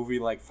to a movie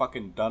like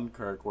fucking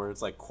Dunkirk where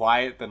it's like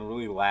quiet then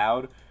really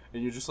loud,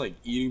 and you're just like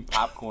eating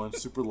popcorn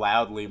super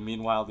loudly.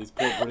 Meanwhile, these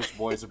poor British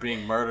boys are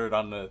being murdered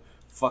on the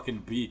fucking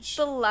beach.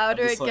 The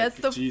louder it gets,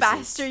 the Jesus.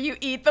 faster you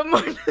eat, the more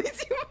noise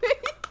you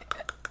make.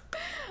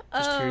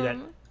 Just hear that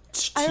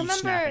teeth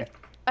snapping.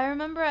 I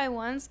remember I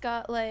once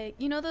got like,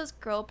 you know those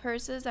girl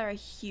purses that are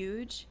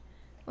huge?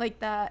 Like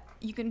that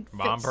you can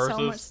Mom fit so purses?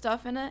 much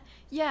stuff in it.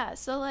 Yeah,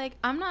 so like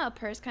I'm not a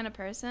purse kind of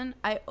person.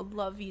 I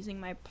love using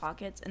my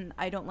pockets and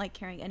I don't like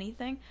carrying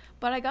anything.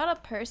 But I got a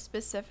purse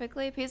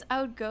specifically because I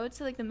would go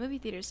to like the movie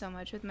theater so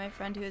much with my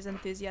friend who is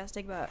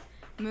enthusiastic about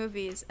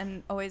movies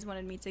and always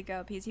wanted me to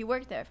go because he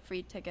worked there,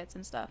 free tickets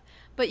and stuff.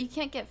 But you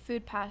can't get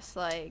food past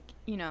like,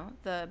 you know,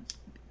 the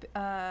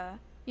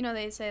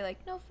they say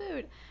like no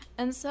food.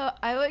 And so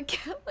I would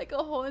get like a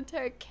whole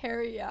entire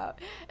carry out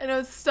and I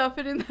would stuff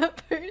it in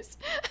that purse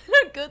and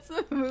I'd go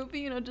to the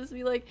movie and I'd just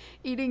be like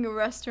eating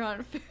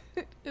restaurant food.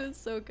 It was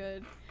so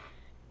good.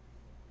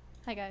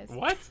 Hi guys.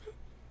 What?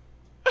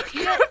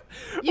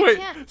 You Wait,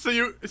 can't. so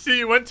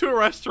you went to a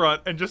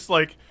restaurant and just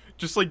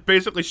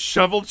basically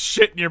shoveled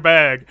shit in your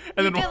bag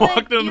and then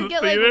walked into the You'd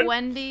get theater? like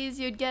Wendy's,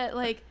 you'd get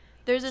like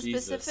there's a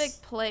Jesus.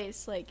 specific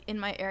place like in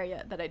my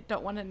area that I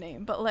don't want to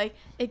name, but like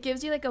it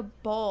gives you like a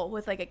bowl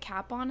with like a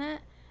cap on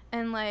it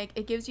and like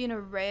it gives you an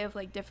array of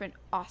like different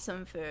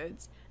awesome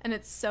foods and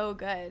it's so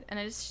good and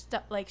I just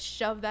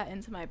shove that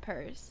into my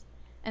purse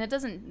and it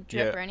doesn't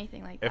drip or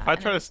anything like that. If I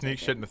and try to just sneak take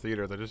shit it. in the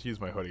theater, I just use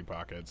my hoodie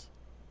pockets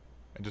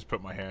and just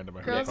put my hand in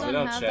my Girls hoodie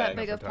don't pocket. have check. that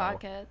big of For towel.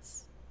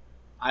 pockets.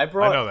 I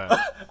know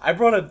that. I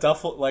brought a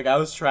duffel. Like I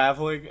was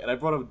traveling, and I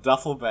brought a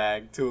duffel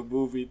bag to a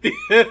movie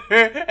theater,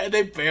 and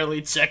they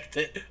barely checked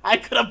it. I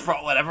could have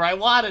brought whatever I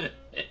wanted.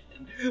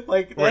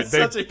 Like that's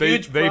such a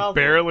huge problem.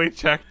 They barely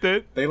checked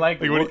it. They like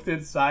what do you- looked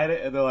inside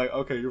it, and they're like,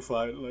 "Okay, you're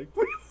fine." Like,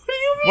 what do you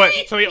mean?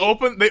 Wait, so they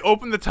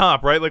open the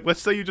top, right? Like,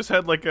 let's say you just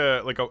had like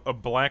a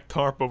black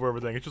tarp over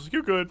everything. It's just like,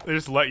 you're good. They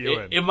just let you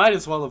in. It might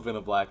as well have been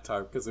a black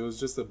tarp because it was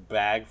just a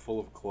bag full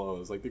of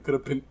clothes. Like there could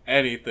have been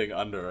anything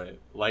under it.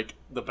 Like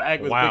the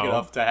bag was Wow. big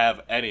enough to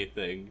have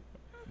anything.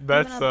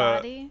 That's Even a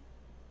body?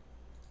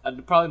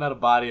 Probably not a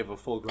body of a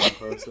full-grown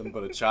person,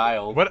 but a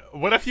child.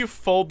 What if you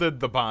folded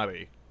the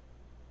body?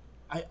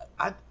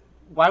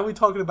 Why are we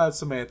talking about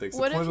semantics?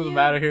 What The point if of the you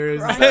matter here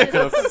is grinded that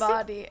up the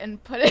body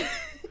and put it?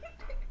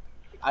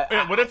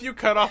 What if you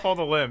cut off all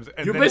the limbs?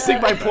 And You're then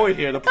missing my point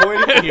here. The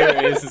point here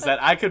is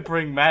that I could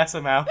bring mass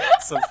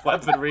amounts of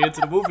weaponry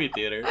into the movie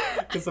theater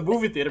because the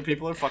movie theater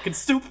people are fucking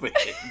stupid.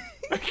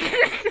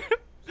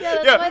 Yeah,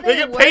 that's Yeah, why they they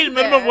get work paid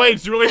minimum there.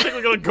 wage. Do you really think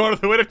we're gonna go to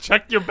the way to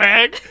check your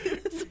bag?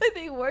 That's why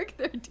they work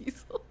there,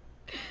 Diesel.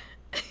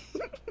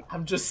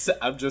 I'm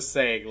just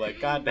saying, like,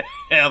 goddamn,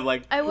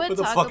 like, I would what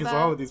the talk fuck is about-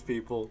 wrong with these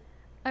people?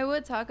 I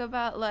would talk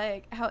about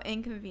like how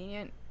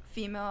inconvenient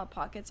female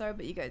pockets are,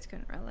 but you guys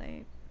couldn't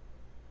relate.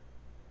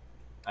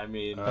 I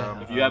mean,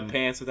 if you have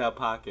pants without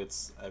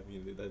pockets, I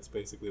mean, that's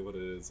basically what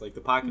it is. Like,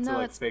 the pockets No, are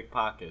like it's- fake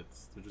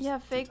pockets. They're just Yeah,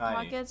 too fake tiny.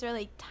 pockets are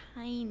like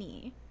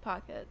tiny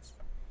pockets.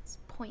 It's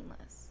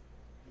pointless.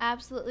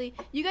 Absolutely.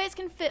 You guys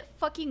can fit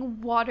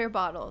fucking water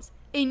bottles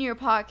in your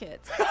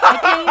pockets. I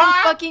can't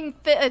even fucking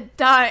fit a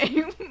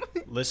dime.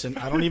 Listen,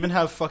 I don't even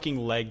have fucking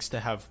legs to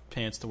have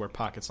pants to wear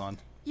pockets on.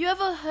 You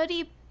have a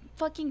hoodie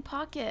fucking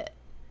pocket.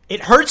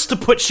 It hurts to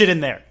put shit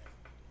in there.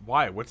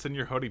 Why? What's in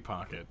your hoodie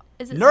pocket?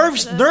 Is it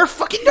Nerves, sensitive?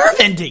 fucking nerve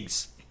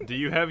endings. Do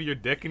you have your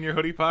dick in your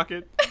hoodie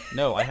pocket?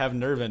 No, I have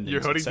nerve endings.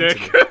 Your hoodie It's dick?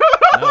 sensitive.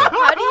 No.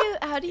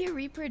 How do you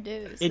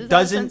reproduce? It Is doesn't-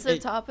 that a sensitive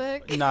it-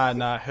 topic?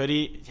 Nah,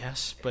 hoodie,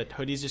 yes, but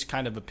hoodies just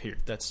kind of appear.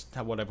 That's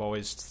what I've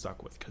always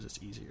stuck with because it's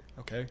easier.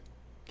 Okay.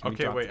 Can we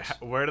Okay, drop wait. this?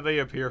 Where do they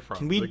appear from?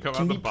 Can Do we they come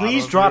can out we the bottom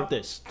please of drop you?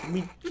 this? Can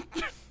we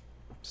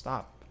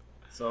stop?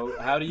 So,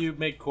 how do you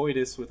make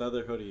coitus with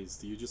other hoodies?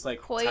 Do you just, like,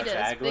 touch Coitus,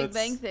 aglets? Big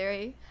Bang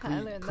Theory. I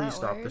learned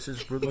that word.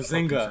 is really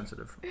Bazinga.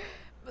 sensitive.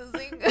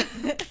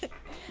 Bazinga.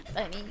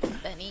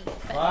 Bunny.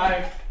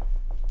 Bye.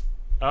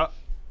 Oh,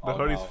 the Oh,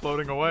 hoodie's no.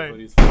 floating away. The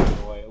hoodie's floating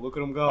away. Look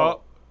at him go.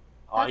 Oh,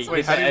 Oh, That's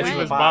wait, how did he Edge leave of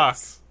his the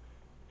box?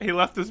 He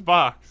left his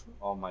box.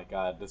 Oh my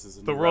god, this is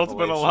a The new world's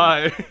been a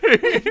revelation.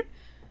 lie.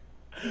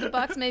 The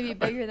box may be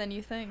bigger than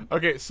you think.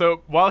 Okay,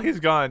 so while he's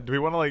gone, do we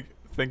want to like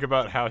think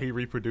about how he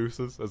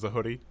reproduces as a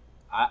hoodie?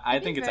 I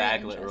That'd think be it's very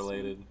aglet interesting.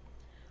 related.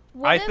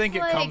 What I if, think it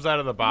like, comes out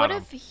of the bottom.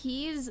 What if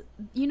he's,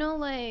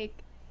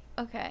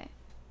 okay.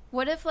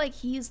 What if, like,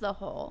 he's the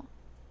hole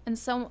and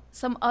some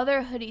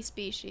other hoodie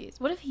species?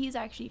 What if he's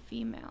actually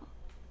female?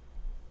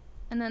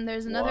 And then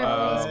there's another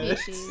hoodie What?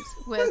 species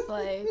with,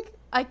 like,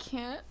 I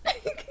can't.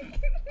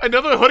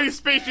 Another hoodie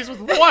species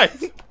with what?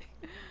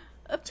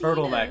 A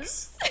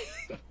Turtlenecks.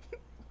 penis.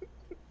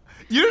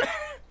 You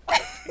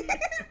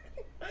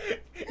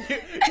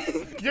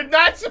You're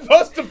not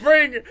supposed to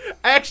bring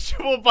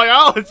actual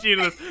biology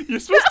into this. You're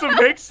supposed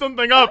to make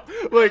something up.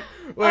 Like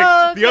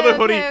the other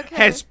hoodie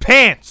has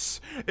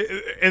pants,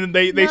 and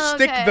they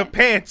stick the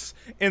pants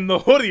in the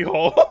hoodie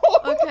hole.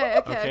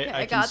 Okay.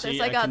 I got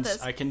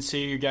this. I can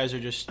see you guys are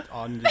just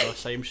on the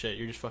same shit.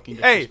 You're just fucking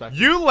Hey,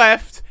 disrespectful. you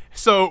left,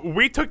 so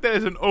we took that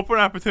as an open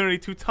opportunity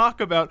to talk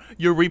about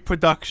your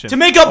reproduction. To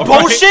make up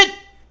bullshit?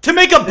 To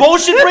make up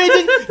bullshit,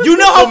 Brandon? You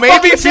know how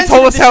maybe if you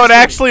told us how it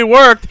actually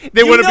worked,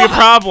 there wouldn't be a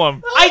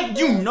problem.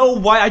 You know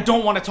why I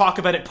don't want to talk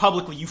about it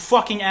publicly, you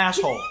fucking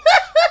asshole.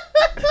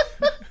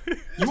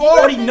 You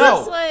already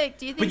know.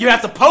 Do you think but you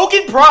have to poke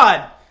and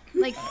prod.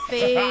 Like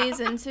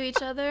phase into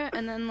each other,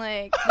 and then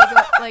like they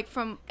go like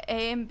from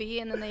A and B,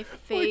 and then they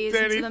phase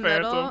Danny into the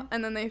Phantom. middle,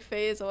 and then they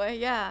phase away.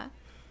 Yeah,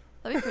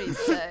 that'd be pretty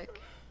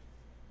sick.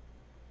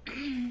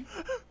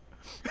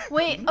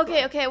 Wait,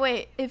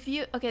 wait.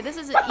 This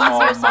is an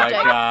easier subject. my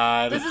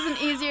god. This is an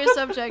easier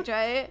subject,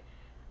 right?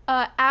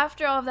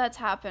 After all of that's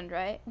happened,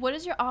 right? What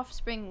does your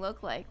offspring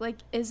look like? Like,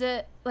 is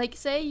it like,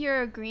 say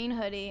you're a green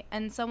hoodie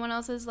and someone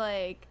else is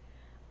like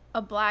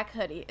a black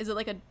hoodie? Is it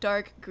like a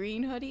dark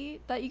green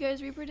hoodie that you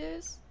guys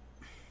reproduce?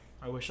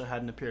 I wish I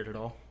hadn't appeared at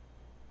all.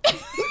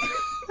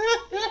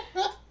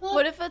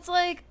 What if it's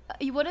like,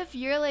 what if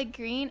you're like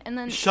green and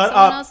then Shut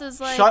someone up. else is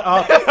like, Shut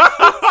up.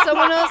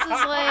 someone else is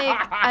like,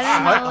 I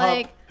don't Shut know, up.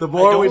 like The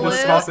more we blue,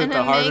 discuss it, and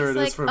the harder makes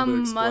it is for like a him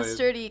to explain.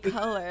 mustardy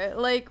color.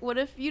 Like, what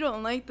if you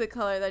don't like the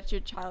color that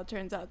your child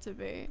turns out to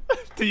be?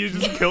 Do you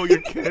just kill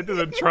your kid and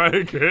then try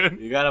again?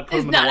 You gotta put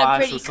It's him in the not a wash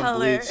pretty with some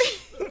color.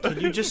 bleach. Can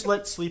you just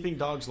let sleeping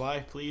dogs lie,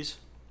 please?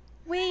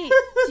 Wait,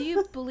 do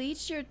you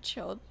bleach your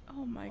children?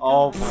 Oh my god.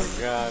 Oh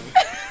my god.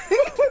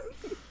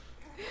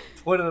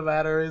 Point of the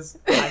matter is,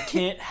 I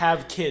can't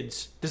have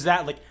kids. Does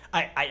that like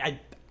I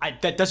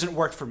that doesn't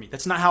work for me.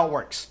 That's not how it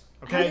works.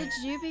 How Okay? did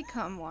you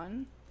become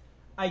one?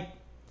 I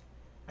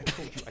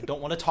told you I don't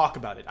want to talk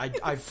about it.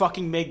 I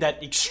fucking made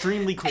that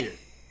extremely clear.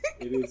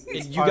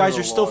 it's You part guys of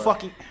are the still lore.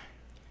 fucking.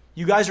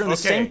 You guys are in the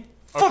same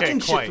fucking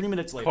shit Quite, 3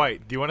 minutes later.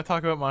 Quite. Do you want to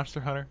talk about Monster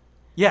Hunter?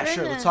 Yeah,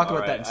 sure. Let's talk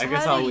about Alright, that. I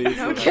guess I'll leave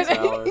for I'm the next kidding.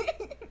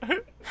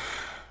 hour.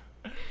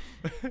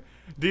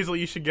 Diesel,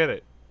 you should get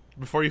it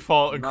before you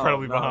fall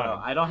incredibly No,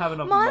 behind. I don't have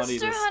enough money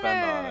Monster to spend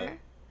on Hunter.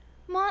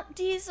 it.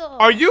 Diesel.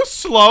 Are you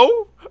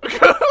slow?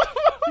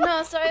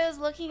 No, sorry, I was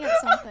looking at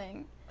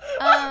something.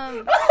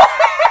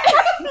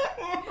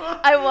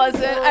 I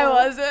wasn't.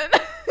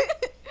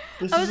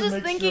 I was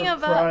just thinking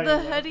about the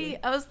hoodie.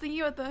 I was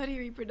thinking about the hoodie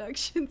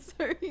reproduction.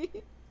 Sorry.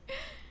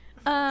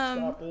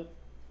 Stop it.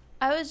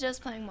 I was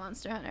just playing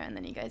Monster Hunter, and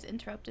then you guys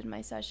interrupted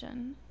my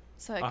session,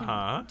 so I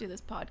can do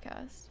this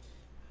podcast.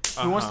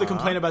 Who wants to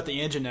complain about the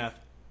Anjanath?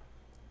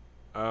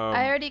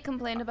 I already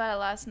complained about it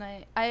last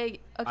night.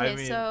 mean,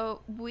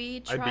 So we I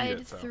beat tried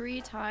it, so.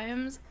 3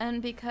 times,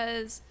 and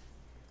because,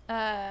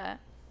 okay,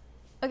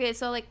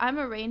 so like I'm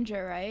a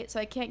ranger, right? So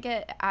I can't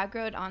get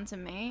aggroed onto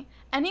me.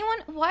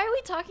 Why are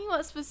we talking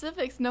about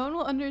specifics? No one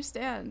will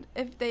understand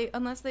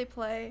unless they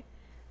play.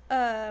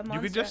 Monster You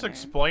could just Hunter.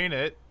 explain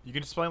it. You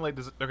can explain like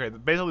this. Okay,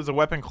 basically there's a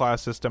weapon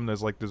class system.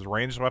 There's like there's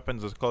ranged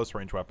weapons, there's close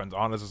range weapons.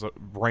 Honest is a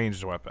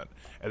ranged weapon,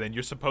 and then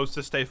you're supposed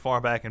to stay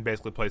far back and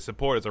basically play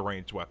support as a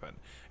ranged weapon.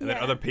 And then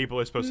Yeah. other people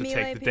are supposed to Melee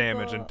take the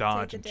damage people and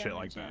dodge take the and shit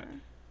like damage, that. yeah.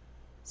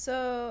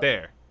 So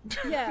There.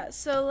 yeah,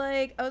 so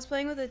like I was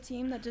playing with a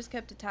team that just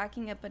kept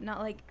attacking it, but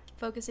not like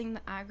focusing the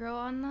aggro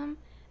on them,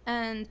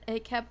 and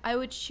I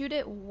would shoot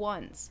it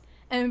once,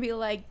 and it would be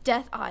like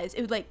death eyes.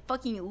 It would like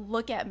fucking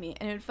look at me,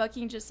 and it would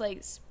fucking just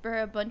like spur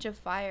a bunch of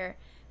fire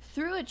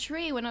through a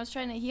tree when I was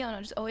trying to heal, and I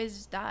would just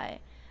always die.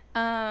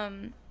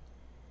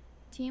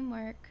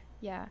 Teamwork,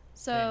 yeah.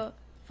 So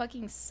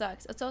fucking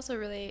sucks. It's also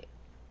really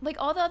like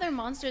all the other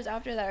monsters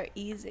after that are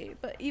easy,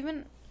 but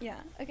even yeah.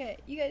 Okay,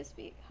 you guys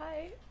speak.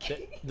 Hi.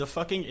 The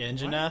fucking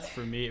Anjanath,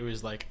 for me, it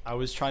was like, I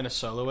was trying to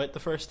solo it the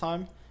first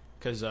time,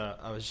 because I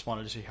just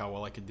wanted to see how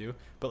well I could do.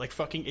 But like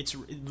fucking,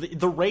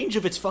 the range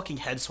of its fucking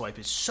head swipe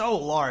is so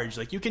large.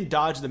 Like you can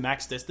dodge the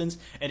max distance,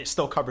 and it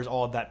still covers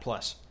all of that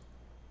plus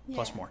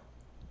more.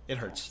 It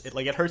hurts. Yes.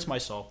 It hurts my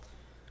soul.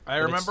 I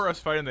But remember us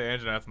fighting the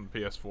Anjanath on the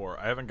PS4.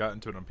 I haven't gotten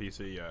to it on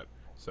PC yet,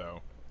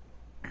 so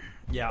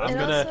Yeah, that's I'm It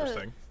gonna. also-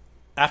 interesting.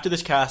 After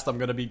this cast, I'm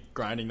gonna be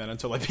grinding that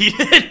until I beat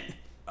it.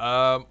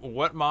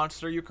 What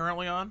monster are you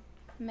currently on?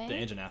 May? The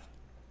Anjanath.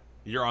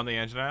 You're on the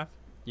Anjanath?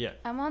 Yeah.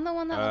 I'm on the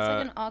one that looks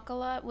like an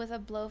alkalot with a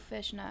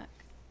blowfish neck.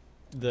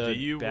 The Do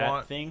you bat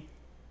want- thing.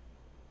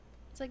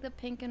 It's like the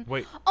pink and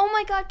Wait. Oh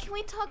my god, can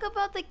we talk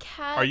about the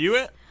cats? Are you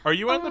in Oh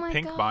the my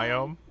pink God.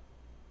 biome?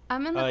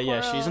 I'm in the coral.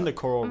 Yeah, she's in the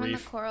coral I'm in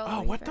reef. the coral Oh,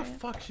 reef, what the right?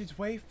 fuck? She's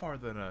way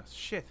farther than us.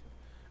 Shit.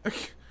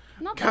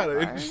 Not God, that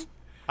it far. just-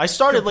 I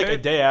started like a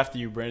Compared- day after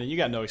you, Brandon. You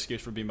got no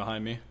excuse for being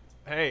behind me.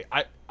 Hey,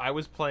 I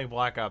was playing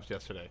Black Ops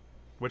yesterday,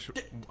 which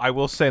I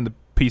will say in the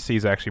PC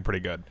is actually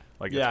pretty good.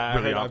 Like Yeah, I it's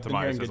really heard- I've been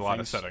hearing optimized. There's good a lot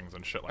things. of settings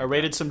and shit like I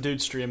rated that. some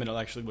dude's stream and it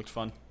actually looked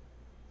fun.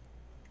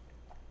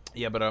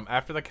 Yeah, but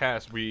after the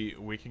cast, we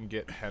can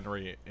get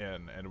Henry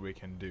in and we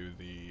can do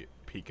the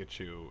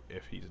Pikachu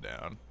if he's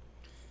down.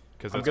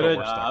 because I'm that's what gonna-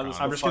 we're stuck I'm on.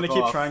 just I'm just gonna fuck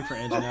keep off. trying for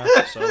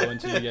Anjanath solo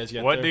until you guys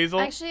get What, there. Diesel?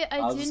 Actually, I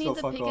I'll do just need go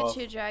the fuck off.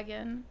 Pikachu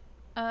dragon.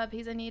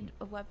 Because I need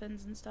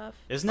weapons and stuff.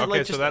 Isn't it Okay,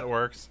 like so just that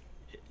works.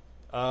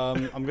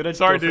 I'm gonna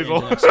Sorry, go for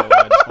Diesel. Anjanath solo.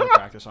 I just want to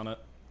practice on it.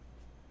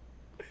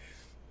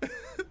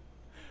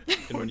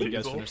 And when you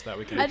guys Diesel. finish that,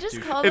 we can. I just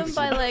do call them It's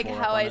by like four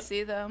up how on I it.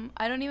 see them.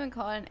 I don't even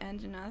call it an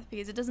Anjanath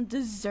because it doesn't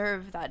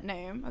deserve that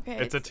name. Okay,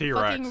 It's a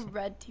T-Rex. Fucking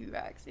red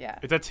T-Rex. Yeah,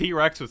 It's a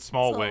T-Rex with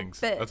small It's a little wings.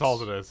 bitch. That's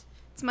all it is.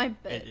 it's my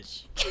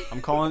bitch.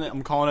 I'm calling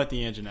it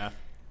the Anjanath.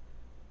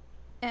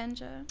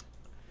 Anja.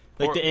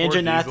 Like Or- the or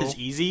Anjanath Diesel. is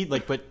easy,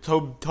 like but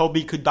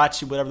Toby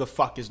Kudachi, whatever the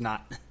fuck, is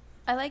not.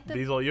 I like the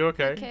Diesel, you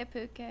okay?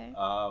 Puke.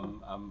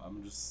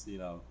 I'm just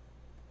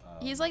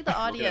He's like the look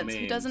at audience who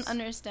memes. doesn't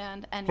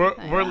understand We're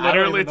anything. we're I don't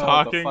literally even know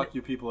what talking. the fuck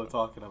you people are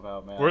talking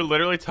about, man. We're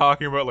literally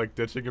talking about like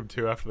ditching him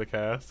too after the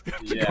cast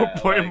to yeah, go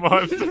play like,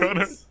 Monster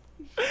Hunter. Jesus.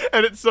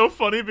 And it's so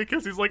funny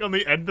because he's like on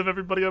the end of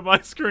everybody on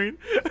my screen.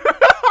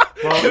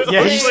 Well,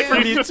 yeah, he's like for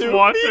he's me just too.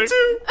 watching. Me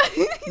too.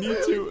 Me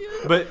too.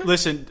 But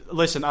listen.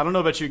 I don't know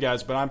about you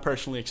guys, but I'm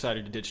personally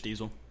excited to ditch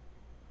Diesel.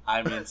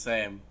 I mean,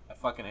 same. I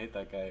fucking hate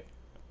that guy.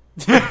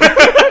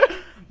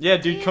 Yeah,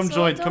 dude, come Diesel,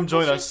 join don't push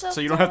us, yourself so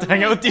you don't have to down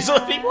hang out like with Diesel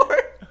that. anymore.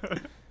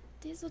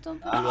 Diesel,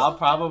 don't put I'll yourself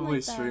probably down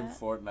like stream that.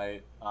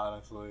 Fortnite,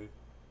 honestly.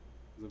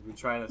 'Cause I've been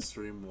trying to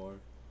stream more.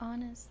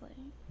 Honestly.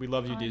 We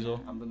love you, I Diesel.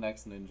 know. I'm the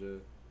next ninja.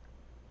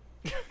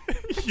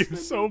 You're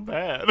so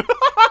bad. Do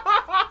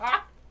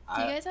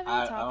you guys have any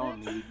I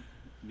topics? don't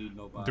need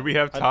nobody. Do we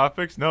have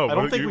topics? No. I don't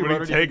what think do we what do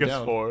wrote you take us anything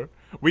down. for?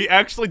 We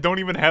actually don't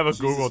even have a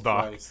Jesus Google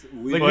Doc. Christ.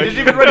 Like, Like- we didn't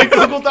even write a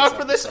Google Doc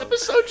for this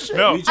episode. Shit.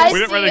 No, We we just-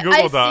 didn't write a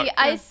Google Doc.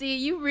 I see.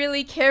 You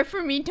really care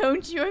for me,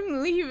 don't you?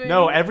 I'm leaving.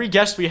 No, every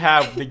guest we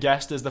have, the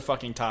guest is the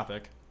fucking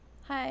topic.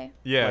 Hi.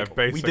 Yeah, Like,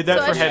 basically. we did that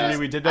So I for should Henry. just-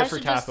 We did I that for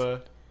should just-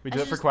 Kappa. We I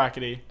did it should for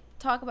Quackity.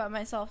 Talk about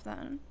myself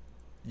then.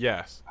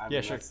 Yes. I mean,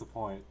 Yeah, sure. that's the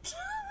point.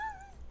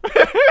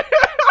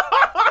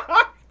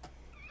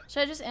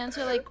 Should I just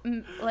answer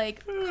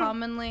like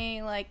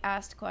commonly like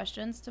asked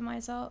questions to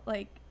myself?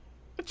 Like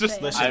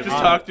Just Listen, just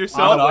Anna- talk to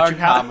yourself. Anna, what What you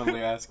have-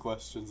 commonly asked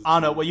questions.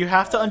 Anna, what you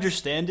have to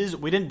understand is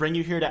we didn't bring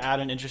you here to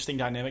add an interesting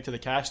dynamic to the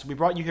cast. We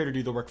brought you here to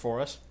do the work for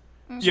us.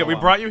 Yeah, we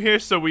brought you here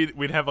so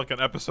we'd have like an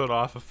episode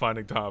off of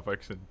finding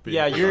topics and being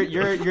Yeah,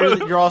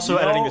 you're also You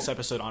know, editing this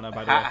episode, Anna.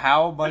 By the way,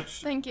 How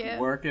much Thank you.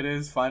 work it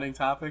is finding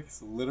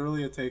topics?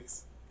 Literally, it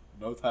takes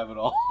no time at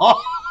all.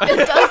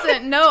 it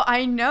doesn't. No,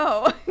 I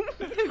know.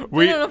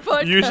 We Been on a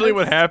podcast. usually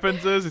what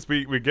happens is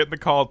we get in the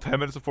call 10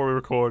 minutes before we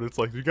record. It's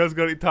like, you guys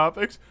got any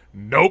topics?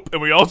 Nope.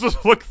 And we all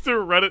just look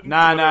through Reddit. And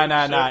nah. Twitter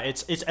and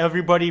shit. It's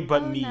everybody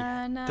but Oh, me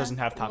nah. doesn't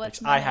have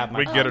topics. What's I have nah? my.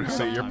 We get Oh, it. topics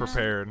So nah. you're sometimes.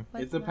 prepared.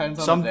 What's It depends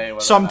that? on the day. whether or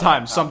not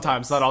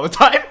Sometimes, not all the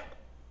time.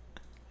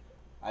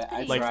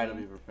 I Like- try to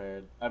be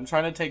prepared. I'm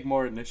trying to take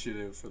more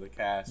initiative for the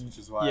cast, which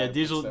is why. Yeah, I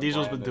Diesel's sent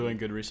been Brandon doing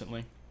good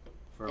recently.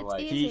 For It's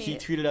like, easy. He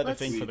tweeted out the Let's-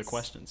 thing for the Tweets.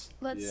 questions.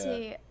 Let's Yeah.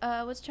 see.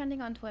 What's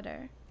trending on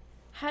Twitter?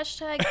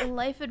 Hashtag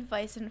life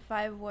advice in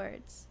 5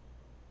 words.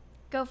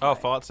 Go for Oh, it.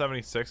 Fallout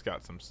 76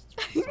 got some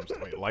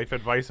wait, life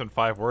advice in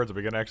 5 words. Are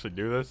we going to actually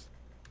do this?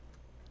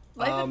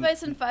 Life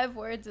advice in 5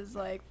 words is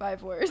like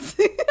 5 words.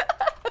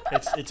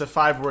 It's a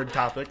 5-word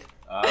topic.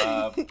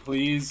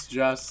 please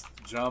just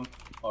jump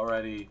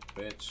already,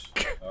 bitch.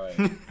 All right,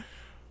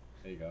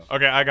 there you go.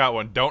 Okay, I got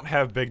one. Don't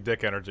have big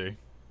dick energy.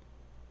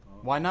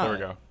 Why not? There we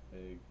go.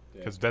 Big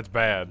dick 'Cause that's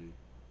bad. energy.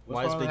 Why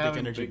What's is wrong big with dick having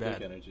energy big bad?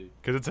 dick energy?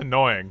 Because it's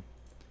annoying.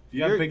 If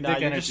you have You're- big nah,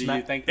 dick you're just energy, not-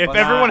 you think If the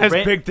everyone has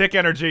Bran- big dick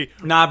energy,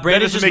 Nah,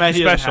 Brandon's doesn't just make mad you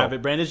he doesn't special. have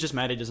it. Brandon's just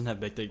mad he doesn't have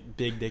big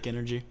dick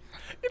energy.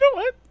 you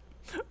know what?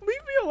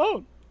 Leave me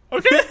alone.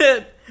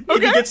 Okay? Need to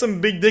get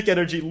some big dick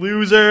energy,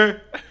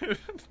 loser.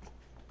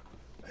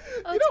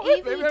 Oh, You it's know what?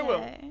 Eevee Maybe I will.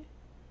 Day.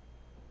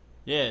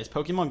 Yeah, it's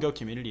Pokemon Go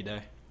Community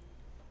Day.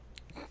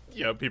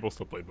 Yeah, people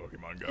still play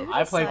Pokemon Go.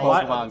 I play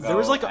Why- Pokemon Go. there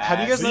was like have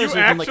you guys Do noticed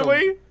you there's been like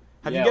actually?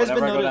 have yeah, you guys been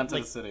whenever I go down noticed to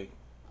like the city?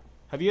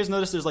 have you guys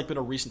noticed there's like been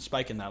a recent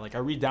spike in that? Like I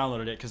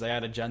re-downloaded it because they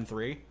added Gen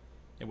 3,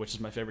 which is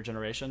my favorite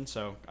generation,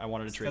 so I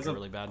wanted to treat Because it of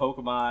really bad.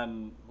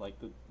 Pokemon, like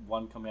the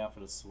one coming out for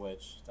the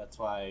Switch. That's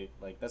why,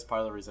 like, that's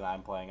part of the reason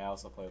I'm playing. I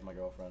also play with my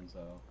girlfriend,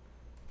 so.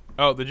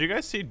 Oh, did you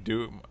guys see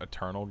Doom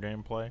Eternal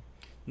gameplay?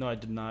 No, I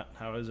did not.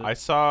 How is it? I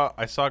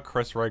saw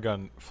Chris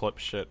Reagan flip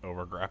shit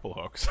over grapple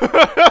hooks.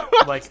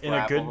 like in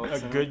a Grapple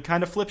hooks in good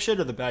kind of flip shit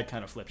or the bad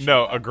kind of flip shit?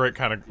 No, a great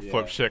kind of Yeah.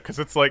 flip shit, because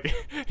it's like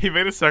he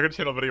made a second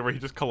channel video where he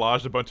just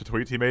collaged a bunch of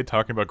tweets he made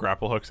talking about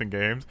grapple hooks in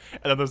games,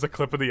 and then there's a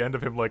clip at the end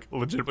of him like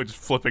legitimately just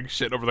flipping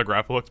shit over the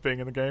grapple hooks being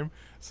in the game.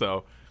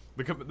 So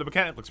the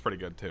mechanic looks pretty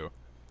good too.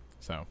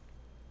 So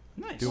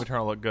Nice. Doom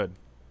Eternal looked good.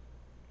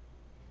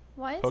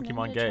 Why is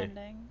Pokemon Ninja gay.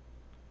 trending?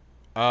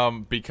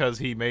 Because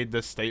he made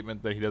this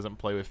statement that he doesn't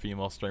play with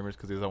female streamers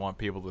because he doesn't want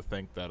people to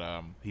think that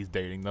he's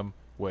dating them,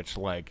 which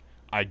like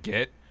I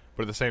get,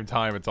 but at the same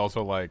time it's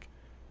also like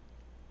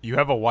you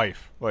have a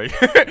wife, like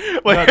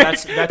No,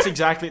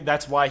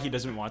 that's why he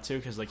doesn't want to,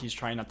 because like he's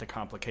trying not to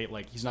complicate,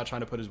 like he's not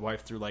trying to put his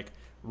wife through like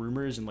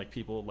rumors and like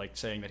people like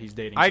saying that he's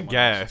dating I someone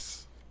else.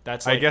 guess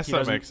That's I like, guess he that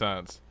doesn't- makes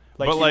sense.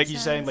 But, like,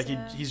 he's saying like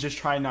Yeah. he's just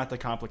trying not to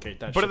complicate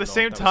that. But shit at the at all.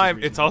 same That was his time,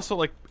 reasoning. it's also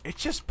like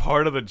it's just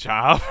part of the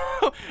job,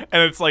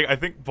 and it's like I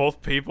think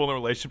both people in the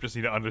relationship just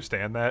need to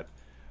understand that.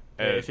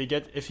 Yeah, And-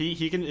 if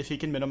he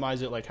can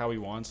minimize it like how he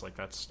wants, like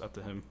that's up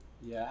to him.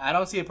 Yeah, I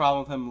don't see a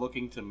problem with him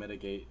looking to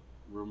mitigate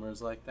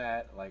rumors like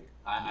that. Like,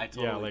 I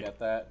totally like- get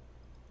that.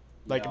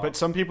 You Like, know? but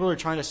some people are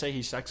trying to say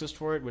he's sexist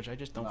for it, which I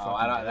just don't. No, fucking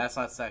I don't. get. That's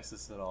not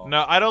sexist at all.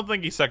 No, I don't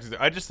think he's sexist.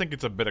 I just think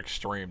it's a bit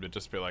extreme to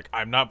just be like,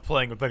 I'm not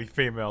playing with any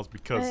females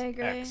because I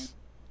agree. X.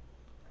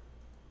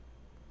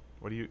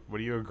 What do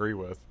you agree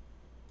with?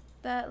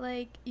 That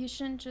like you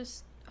shouldn't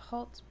just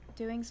halt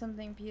doing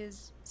something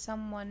because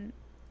someone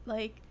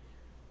like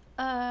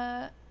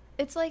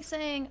it's like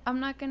saying I'm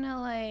not gonna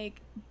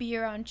like be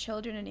around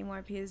children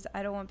anymore because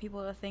I don't want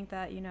people to think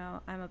that, you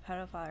know, I'm a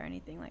pedophile or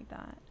anything like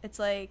that. It's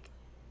like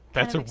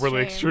That's kind a of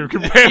really extreme.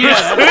 extreme comparison.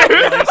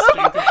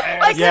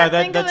 I Yeah, can't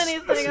think of that's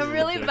anything. I'm a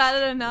really little bad at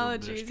bit-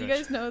 analogies. You stretch.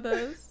 guys know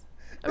those.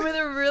 I'm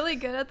either really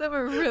good at them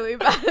or really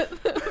bad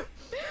at them.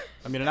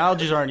 I mean,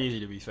 analogies aren't easy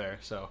to be fair,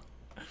 so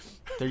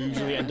they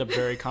usually end up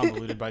very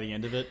convoluted by the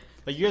end of it.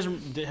 Like,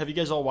 have you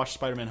guys all watched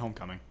Spider-Man: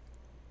 Homecoming?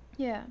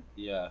 Yeah.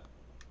 Yeah.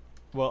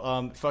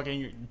 Well,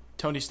 fucking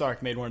Tony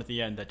Stark made one at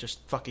the end that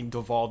just fucking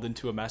devolved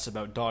into a mess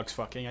about dogs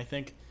fucking. I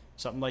think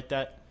something like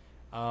that.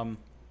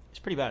 It's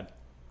pretty bad.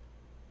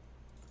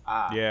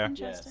 Ah. Yeah.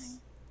 Interesting.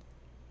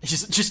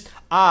 It's just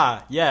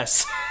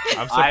yes.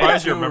 I'm I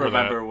surprised you do remember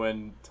remember that.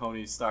 when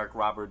Tony Stark,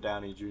 Robert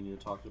Downey Jr.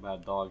 talked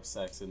about dog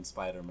sex in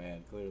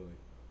Spider-Man. Clearly,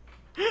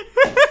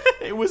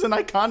 It was an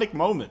iconic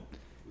moment.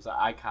 it was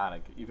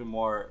iconic, even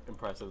more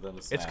impressive than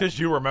the snap. It's because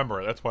you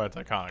remember it. That's why it's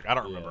iconic. I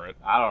don't Yeah. remember it.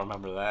 I don't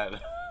remember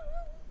that.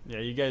 Yeah,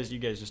 you guys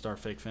just are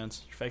fake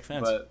fans. You're fake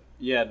fans. But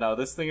yeah, no,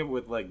 this thing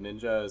with like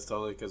Ninja is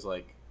totally because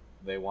like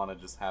they want to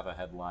just have a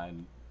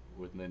headline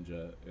with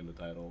Ninja in the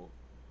title.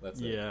 That's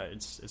it. yeah,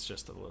 it's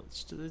just a little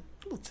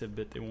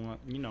tidbit they want,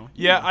 you know.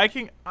 Yeah,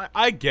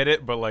 I get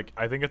it, but like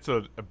I think it's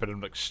a bit of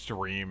an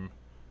extreme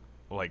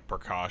like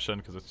precaution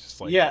because it's just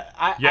like Yeah,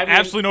 I mean,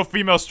 absolutely no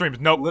female streams.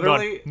 Nope,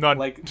 literally, none.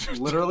 like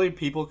literally,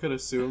 people could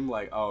assume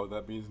like, oh,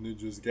 that means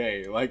Ninja's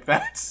gay. Like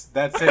that's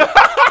it.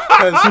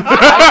 Because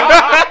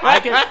I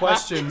get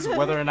questions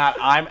whether or not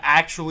I'm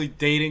actually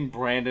dating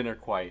Brandon or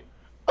Quite,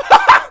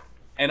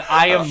 and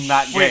I am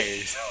not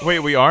gay. Wait,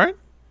 we aren't?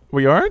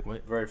 We aren't?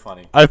 Very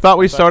funny. I thought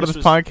we thought started this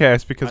this was-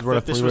 podcast because I we're in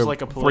a thought this was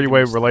like a three-way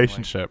polygamous thing, like-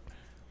 relationship.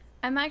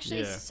 I'm actually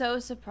Yeah. so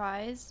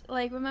surprised.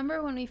 Like,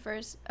 remember when we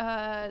first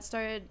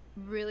started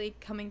really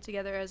coming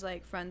together as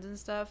like friends and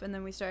stuff, and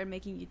then we started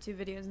making YouTube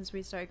videos and so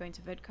we started going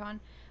to VidCon?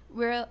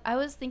 Where I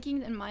was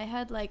thinking in my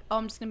head like, oh,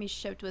 I'm just gonna be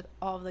shipped with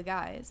all the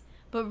guys,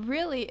 but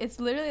really, it's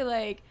literally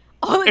like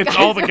all the It's guys.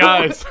 all the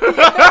guys.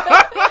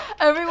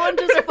 Everyone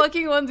just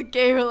fucking wants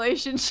gay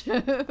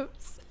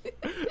relationships.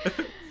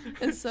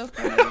 It's so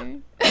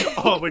funny.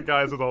 All the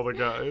guys with all the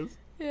guys.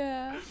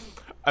 Yeah.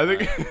 I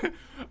think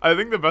I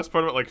think the best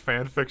part about like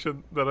fan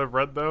fiction that I've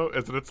read though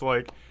is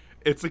that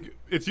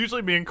it's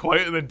usually being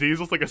quiet and then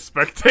Diesel's like a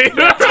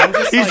spectator. I'm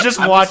just He's like- just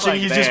I'm watching. like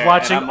he's there, just and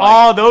watching. I'm like,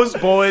 Oh, those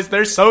boys,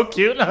 they're so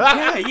cute.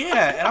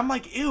 yeah, and I'm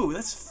like, ew,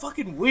 that's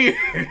fucking weird.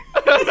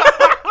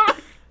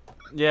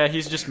 Yeah,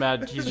 he's just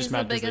mad. He's He's just the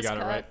mad because they biggest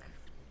got it right.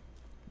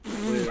 cuck.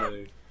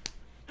 Clearly.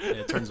 Yeah,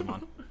 it turns him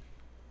on.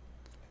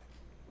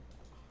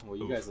 Well,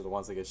 you guys are the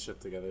ones that get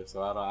shipped together,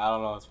 so I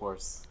don't know what's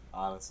worse,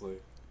 honestly.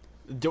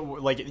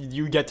 Like,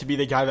 you get to be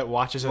the guy that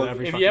watches it Look,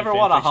 every. if fucking you ever fan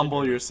want to fiction.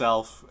 humble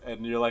yourself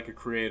and you're like a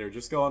creator,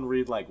 just go and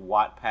read like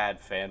Wattpad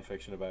fan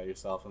fiction about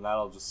yourself, and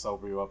that'll just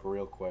sober you up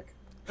real quick.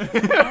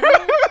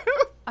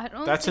 I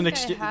don't. That's an think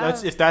excuse. I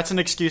have- If that's an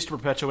excuse to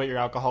perpetuate your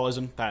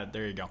alcoholism,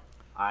 there you go.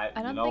 I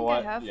you don't know think what?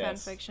 I have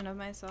Yes. fan fiction of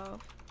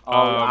myself.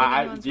 Oh,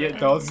 Anyone's yeah, written.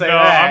 don't say No,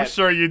 that. I'm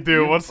sure you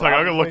do. You One second,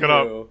 I'm gonna look it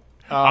up. probably do.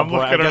 I'm boy,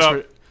 I looking it guess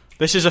up.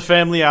 This is a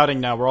family outing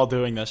now. We're all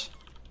doing this.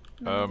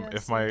 I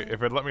guess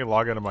If it let me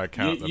log into my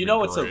account, You that'd know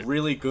be it's a great.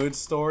 really good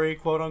story,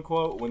 quote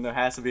unquote, when there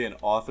has to be an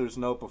author's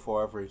note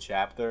before every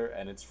chapter,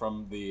 and it's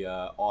from the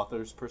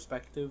author's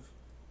perspective.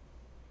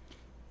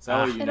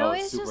 So you It know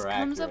always it's super just accurate.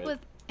 comes up with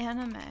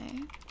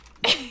anime.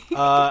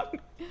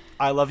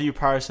 I love you,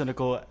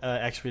 Paracynical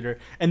X-Reader.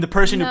 And the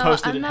person who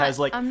posted it has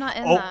like... I'm not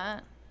in oh,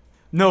 that.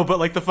 No, but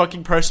like the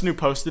fucking person who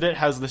posted it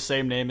has the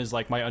same name as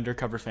like my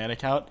undercover fan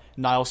account,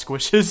 Nile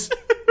Squishes.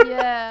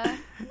 Yeah.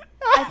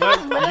 I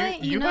think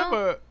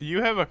literally,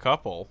 you have a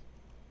couple.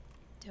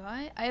 Do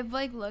I? I've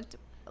like looked.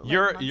 Like,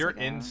 You're months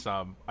ago. in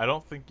some. I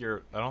don't think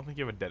you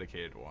have a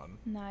dedicated one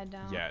No, I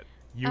don't. yet.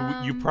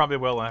 You probably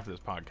will after this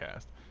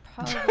podcast.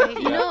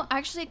 Probably. You know,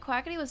 actually,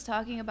 Quackity was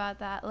talking about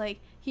that. Like,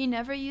 he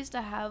never used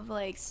to have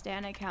like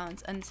Stan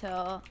accounts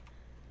until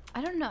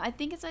I don't know. I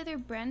think it's either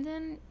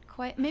Brandon.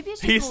 Maybe it's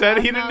just He the said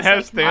he Loudmouse, didn't have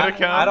like, Stan habit.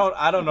 accounts.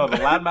 I don't know. The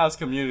Loudmouse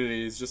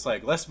community is just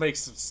like, let's make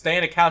some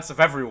Stan accounts of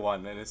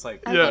everyone, and it's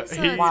like, I Yeah, think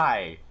so. he-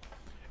 why?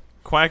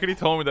 Quackity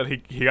told me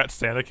that he got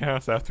Stan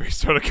accounts after he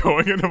started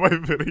going into my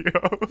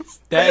videos.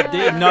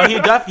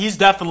 No, he's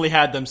definitely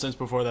had them since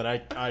before that.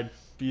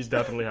 He's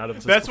definitely had him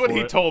since That's what before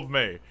he it. told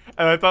me,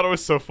 and I thought it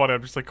was so funny.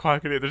 I'm just like,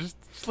 Quackity, just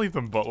leave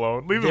them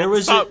alone. Leave There them.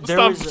 was Stop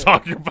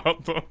talking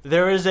about them.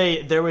 There was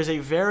a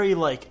very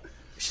like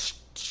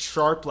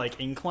sharp like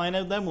incline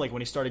of them, like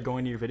when he started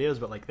going to your videos,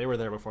 but like they were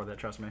there before that.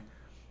 Trust me.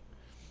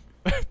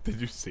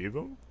 Did you see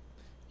them?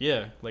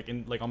 Yeah, like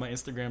on my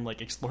Instagram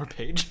like explore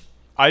page.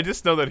 I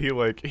just know that he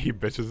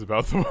bitches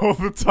about them all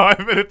the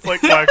time, and it's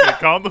like, Quackity,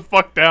 calm the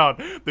fuck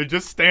down. They're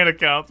just Stan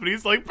accounts, but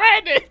he's like,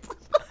 Brandon.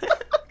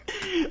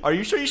 Are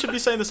you sure you should be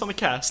saying this on the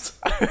cast?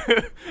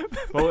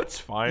 Well, it's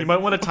fine. You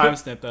might want to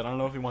timestamp that. I don't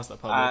know if he wants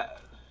that public.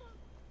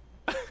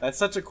 That's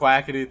such a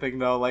Quackity thing,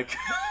 though. Like,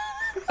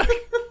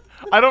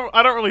 I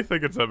don't really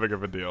think it's that big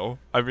of a deal.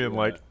 I mean,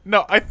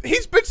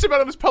 he's bitched about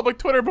it on his public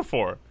Twitter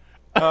before.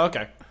 Oh,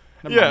 okay.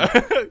 Never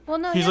mind. Yeah. Well,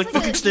 no, He's he, like, has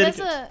fucking a,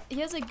 Stan he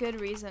has a good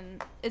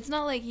reason. It's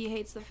not like he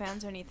hates the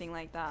fans or anything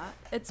like that.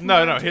 It's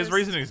No, more his just-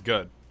 reasoning's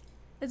good.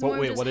 It's more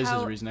Wait, just what is his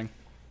how- reasoning?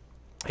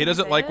 He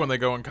doesn't say like it? when they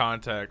go in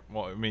contact.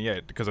 Well, I mean,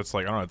 yeah, because it's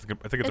like, I don't know.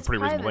 I think it's a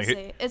pretty reasonable privacy.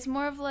 thing. It's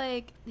more of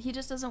like he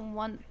just doesn't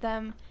want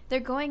them. They're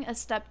going a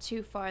step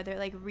too far. They're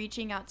like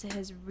reaching out to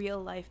his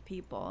real life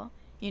people,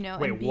 you know,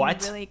 Wait, and being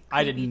what? really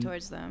I creepy didn't-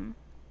 towards them.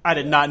 I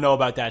did not know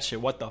about that shit.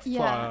 What the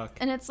Yeah, fuck?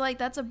 and it's like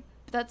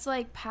that's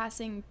like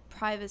passing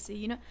privacy.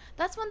 You know,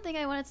 that's one thing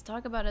I wanted to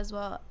talk about as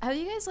well. Have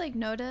you guys like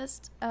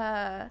noticed?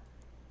 I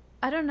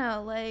don't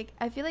know. Like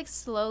I feel like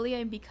slowly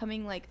I'm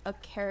becoming like a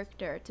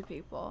character to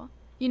people.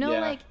 You know, Yeah.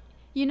 like.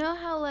 You know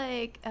how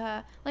like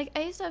I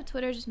used to have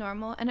Twitter just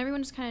normal, and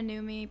everyone just kind of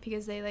knew me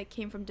because they like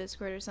came from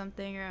Discord or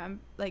something, or I'm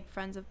like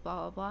friends of blah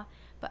blah blah.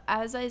 But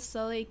as I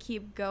slowly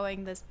keep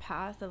going this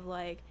path of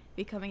like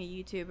becoming a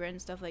YouTuber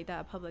and stuff like that,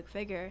 a public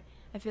figure,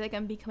 I feel like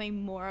I'm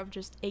becoming more of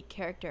just a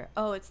character.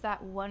 Oh, it's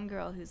that one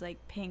girl who's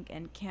like pink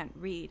and can't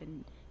read,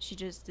 and she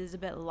just is a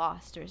bit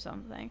lost or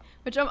something,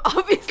 which I'm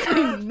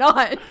obviously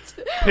not.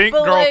 Pink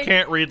But, girl like,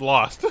 can't read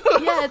Lost.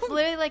 Yeah, it's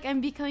literally like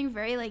I'm becoming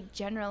very like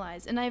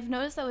generalized, and I've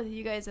noticed that with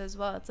you guys as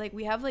well. It's like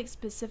we have like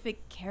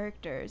specific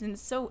characters, and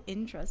it's so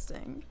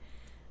interesting.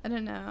 I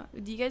don't know.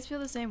 Do you guys feel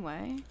the same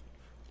way?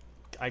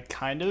 I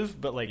kind of,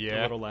 but like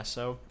Yeah. a little less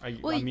so. I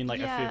Well, mean,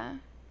 like I feel.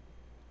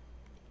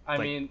 I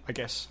Like, mean, I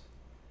guess.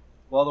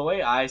 well, the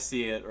way I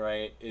see it,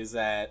 right, is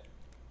that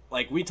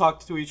like we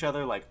talked to each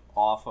other like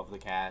off of the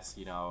cast,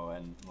 you know,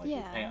 and like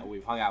Yeah.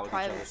 we've hung out with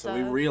Private each other, so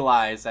we stuff.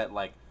 realize that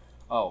like,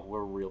 oh,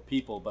 we're real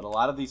people. But a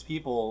lot of these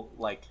people,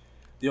 like,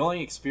 the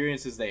only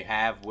experiences they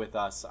have with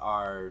us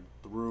are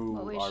through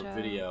What we our show.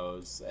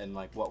 videos and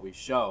like what we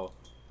show.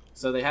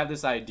 So they have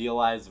this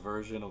idealized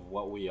version of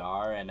what we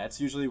are, and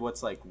that's usually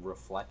what's like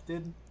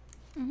reflected,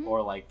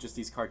 or like just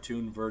these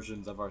cartoon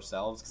versions of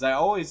ourselves. Because I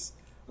always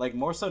like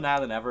more so now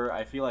than ever,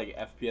 I feel like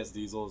FPS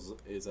Diesel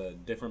is a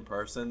different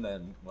person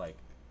than like,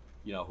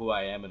 you know, who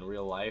I am in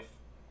real life.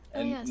 Oh,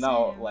 And yeah,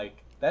 no, same.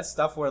 like that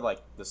stuff where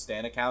like the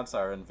Stan accounts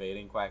are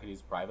invading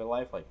Quackity's private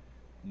life, like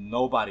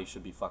nobody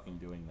should be fucking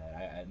doing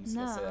that. I'm just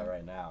gonna say No. that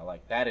right now.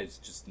 Like that is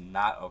just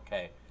not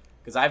okay.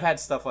 Because I've had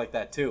stuff like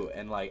that too,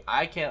 and like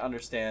I can't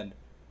understand.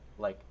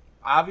 Like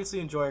obviously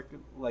enjoy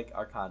like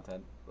our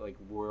content. Like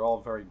we're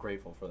all very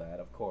grateful for that,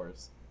 of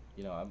course.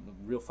 You know, I'm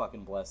real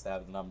fucking blessed to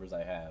have the numbers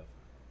I have.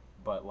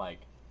 But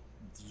like,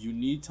 you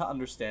need to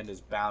understand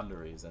his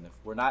boundaries, and if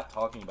we're not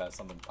talking about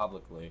something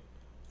publicly,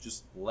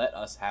 just let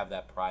us have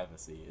that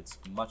privacy. It's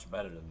much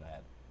better than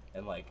that.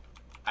 And like,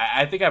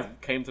 I think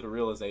I've came to the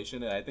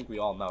realization, and I think we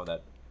all know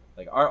that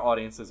like our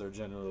audiences are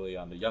generally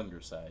on the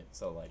younger side.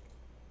 So like,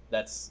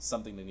 that's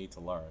something they need to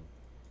learn.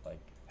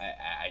 Like,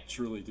 I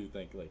truly do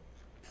think like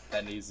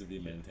that needs to be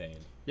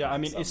maintained. Yeah, I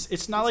mean,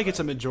 it's not like it's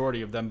a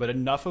majority of them, but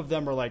enough of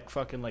them are like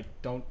fucking like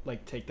don't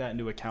like take that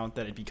into account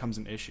that it becomes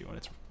an issue, and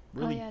it's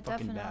really oh yeah,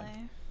 fucking definitely.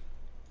 bad.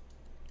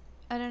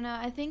 I don't know.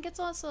 I think it's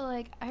also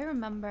like I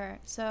remember.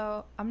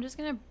 So I'm just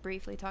gonna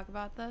briefly talk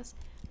about this.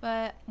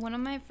 But one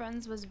of my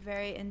friends was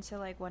very into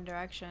like One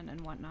Direction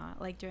and whatnot,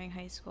 like during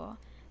high school.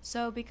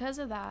 So because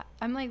of that,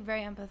 I'm like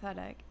very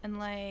empathetic, and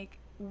like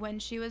when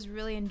she was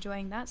really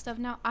enjoying that stuff.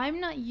 Now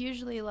I'm not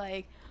usually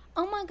like,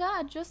 oh my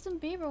god, Justin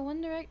Bieber, One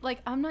Direction. Like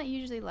I'm not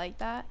usually like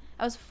that.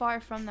 I was far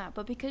from that.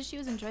 But because she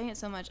was enjoying it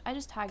so much, I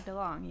just tagged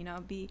along. You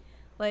know, be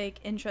like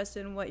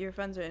interested in what your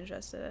friends are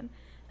interested in.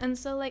 And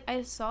so, like,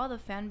 I saw the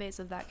fan base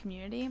of that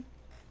community.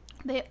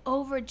 They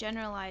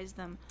overgeneralized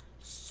them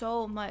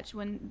so much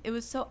when it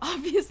was so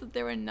obvious that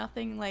they were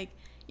nothing like,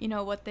 you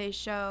know, what they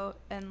show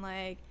and,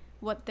 like,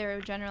 what they're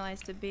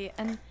generalized to be.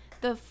 And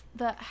the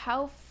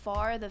how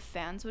far the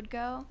fans would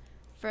go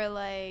for,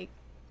 like,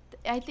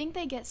 I think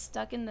they get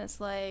stuck in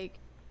this, like,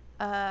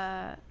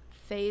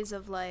 phase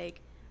of,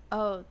 like,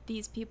 oh,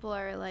 these people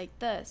are like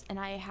this, and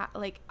I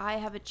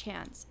have a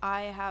chance.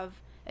 I have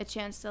a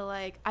chance to,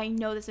 like, I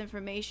know this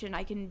information,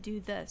 I can do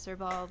this, or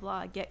blah, blah,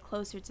 blah, get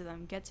closer to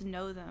them, get to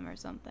know them, or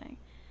something.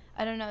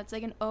 I don't know, it's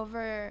like an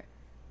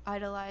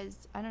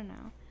over-idolized, I don't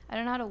know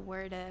how to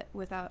word it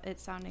without it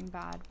sounding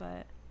bad,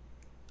 but,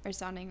 or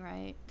sounding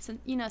right,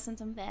 since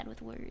I'm bad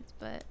with words,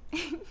 but.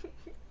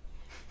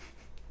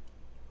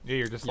 Yeah,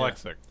 you're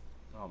dyslexic.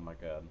 Oh my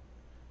god.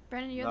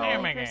 Brandon, you're No. the Oh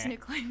only my person God.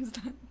 who claims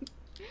that.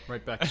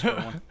 Right back to square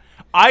one.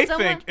 I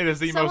Someone- think it is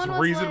the most someone was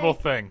reasonable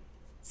like- thing.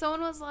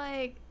 Someone was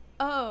like,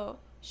 "Oh,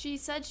 she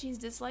said she's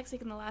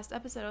dyslexic in the last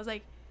episode." I was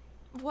like,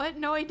 "What?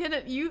 No, I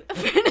didn't. You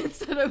Brandon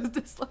said I was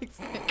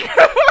dyslexic."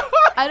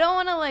 I don't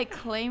want to like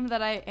claim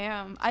that I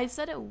am. I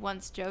said it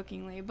once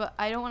jokingly, but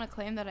I don't want to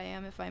claim that I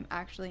am if I'm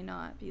actually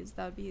not, because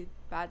that would be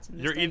bad to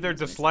You're either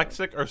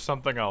dyslexic or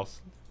something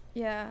else.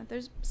 Yeah,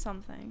 there's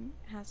something.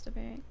 It has to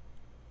be.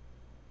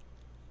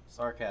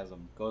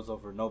 Sarcasm goes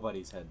over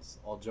nobody's heads.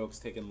 All jokes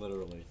taken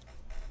literally.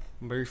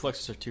 My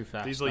reflexes are too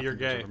fast. Diesel, you're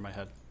Nothing goes gay. over my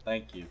head.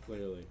 Thank you,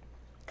 clearly.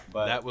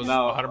 But That was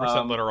no,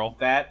 100% literal.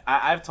 That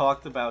I've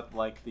talked about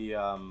like the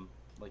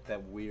like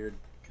that weird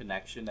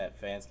connection that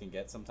fans can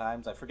get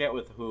sometimes. I forget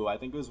with who. I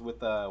think it was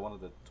with one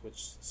of the Twitch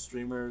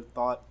streamer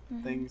thought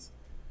things.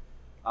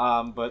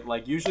 But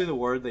like usually the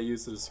word they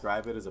use to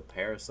describe it is a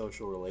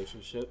parasocial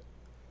relationship,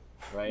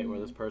 right? Where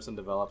this person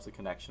develops a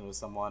connection with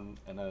someone,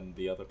 and then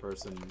the other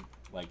person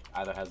like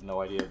either has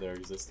no idea of their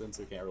existence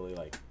or can't really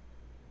like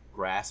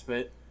grasp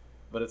it.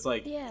 But it's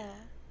like Yeah.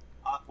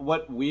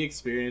 what we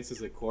experience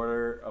is a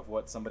quarter of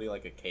what somebody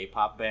like a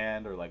K-pop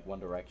band or like One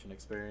Direction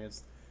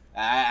experienced.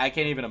 I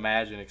can't even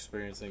imagine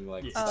experiencing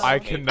like. I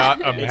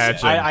cannot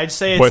imagine. I'd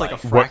say it's what- like a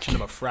fraction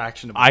of a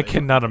fraction of. What I they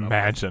cannot put up with.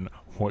 imagine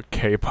what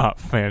K-pop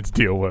fans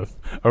deal with.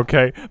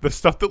 Okay, the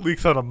stuff that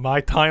leaks out of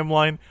my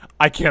timeline,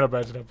 I can't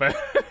imagine how bad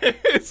it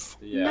is.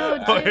 Yeah,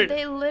 No, Like- dude,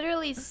 they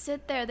literally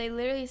sit there. They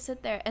literally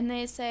sit there and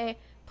they say,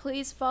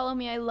 "Please follow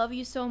me. I love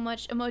you so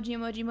much." Emoji,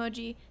 emoji,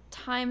 emoji.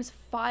 Times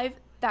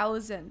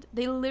 5,000.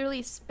 They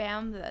literally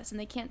spam this, and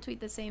they can't tweet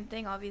the same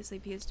thing, obviously,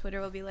 because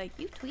Twitter will be like,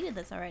 "You've tweeted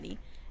this already,"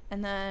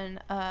 and then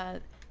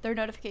their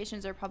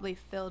notifications are probably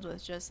filled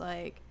with just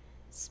like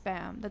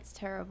spam. That's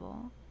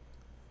terrible.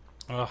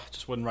 Ugh,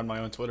 just wouldn't run my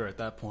own Twitter at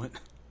that point.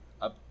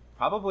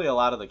 Probably a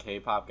lot of the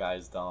K-pop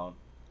guys don't.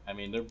 I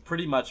mean, they're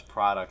pretty much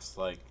products.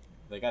 Like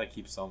they got to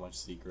keep so much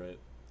secret.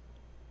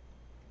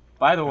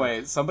 By the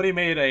way, somebody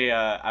made a.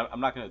 I'm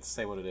not gonna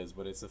say what it is,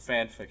 but it's a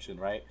fan fiction,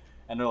 right?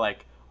 And they're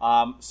like,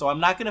 so I'm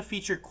not gonna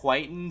feature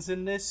Quaitons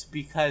in this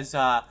because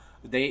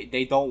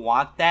they don't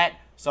want that.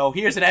 So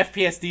here's an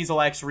FPS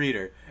Diesel X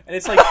reader, and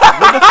it's like,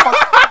 what the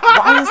fuck?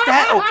 Why is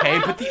that okay,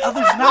 but the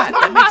other's not?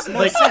 That makes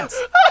no sense.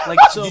 Like,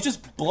 So- you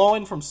just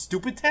blowing from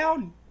Stupid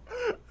Town?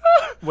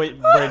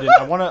 Wait, Brandon,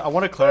 I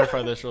want to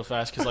clarify this real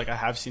fast because like I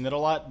have seen it a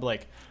lot. But,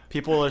 like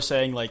people are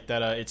saying like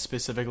that it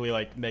specifically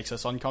like makes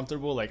us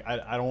uncomfortable. Like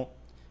I don't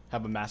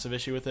have a massive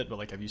issue with it, but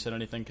like have you said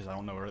anything? Because I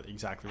don't know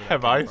exactly. Where that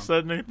Have came I from.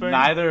 said anything?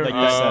 Neither of Like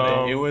you you said said,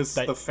 it. It was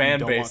that the you fan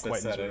don't base want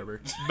that said Quaitons or it.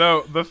 whatever.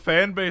 No, the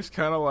fan base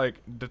kind of like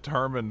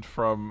determined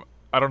from,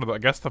 I don't know, I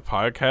guess the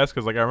podcast,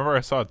 because like I remember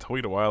I saw a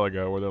tweet a while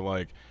ago where they're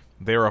like,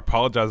 they were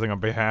apologizing on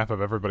behalf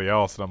of everybody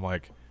else, and I'm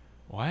like,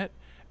 what?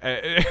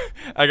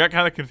 I got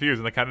kind of confused,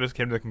 and I kind of just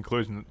came to the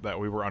conclusion that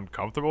we were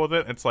uncomfortable with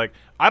it. It's like,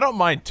 I don't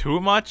mind too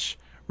much,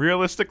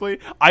 realistically.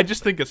 I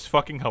just think it's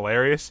fucking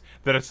hilarious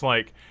that it's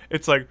like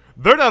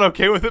they're not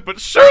okay with it, but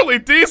surely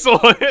Diesel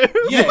is.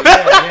 Yeah.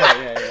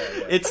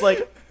 It's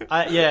like,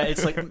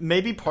 it's like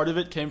maybe part of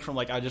it came from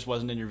like I just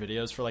wasn't in your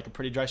videos for like a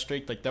pretty dry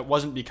streak. Like that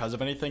wasn't because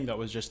of anything. That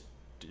was just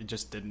it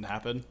just didn't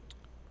happen.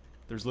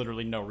 There's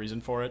literally no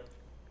reason for it.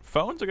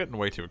 Phones are getting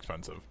way too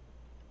expensive.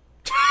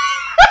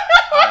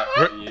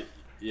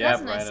 Yeah,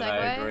 That's a nice Brandon,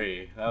 I segue.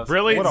 agree. That was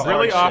Really, What a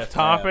really hard off shift,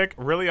 topic.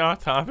 Really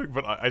off topic.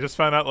 But I just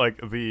found out like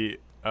the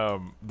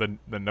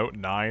Note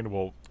 9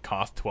 will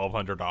cost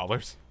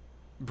 $1,200.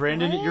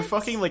 Brandon, your What?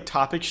 fucking like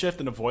topic shift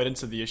and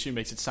avoidance of the issue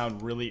makes it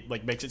sound really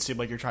like makes it seem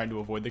like you're trying to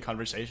avoid the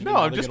conversation. No,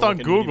 Now I'm they're just gonna on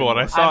look into it Google even and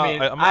I more. saw. I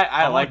mean, I'm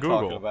I on like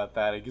Google. talking about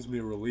that. It gives me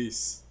a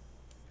release.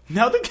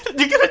 Now they're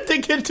gonna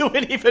dig into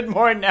it even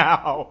more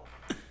now.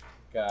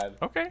 God.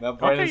 Okay. Now Okay.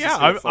 Brandon's Yeah. just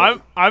gonna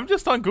fucking- I'm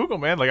just on Google,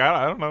 man. Like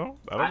I don't know.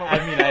 I don't know.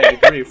 I mean, I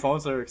agree.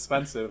 Phones are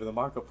expensive, and the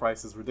markup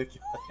price is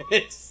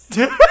ridiculous.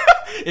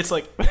 It's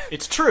like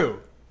it's true.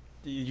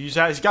 You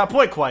guys got a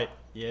point, quite.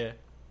 Yeah,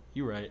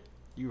 you right.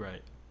 You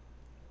right.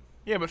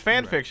 Yeah, but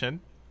fan fiction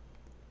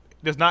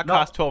does not No.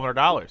 cost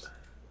 $1,200.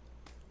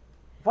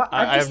 What?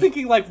 I'm I- just I've-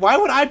 thinking, like, why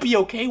would I be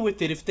okay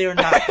with it if they're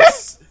not?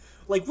 This-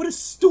 like, what a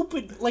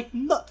stupid, like,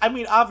 no. I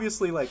mean,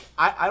 obviously, like,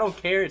 I don't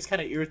care. It's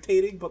kind of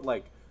irritating, but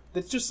like,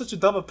 that's just such a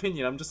dumb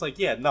opinion. I'm just like,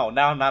 yeah, no,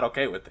 now I'm not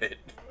okay with it.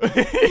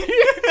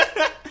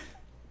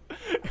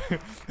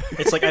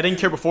 It's like I didn't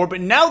care before,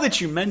 but now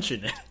that you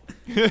mention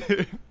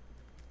it,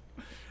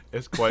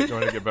 Is Quite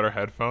going to get better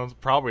headphones?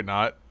 Probably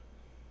not.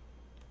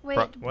 Wait,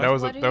 That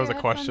was a- what are that was your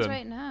a question. headphones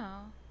right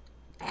now?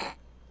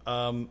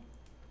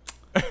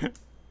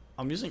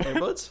 I'm using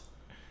earbuds.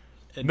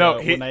 And, No,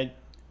 when I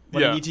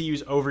yeah. need to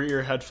use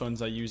over-ear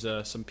headphones, I use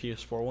some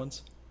PS4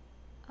 ones.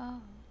 Oh,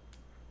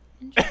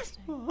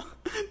 interesting.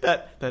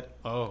 That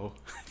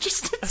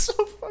just it's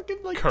so fucking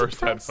like Cursed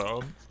depressing.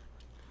 headphones.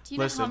 Do you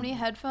know Listen. how many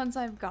headphones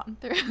I've gotten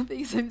through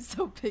because I'm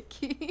so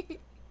picky?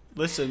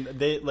 Listen,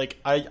 they like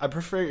I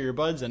prefer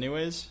earbuds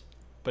anyways,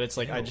 but it's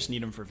like I just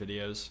need them for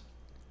videos.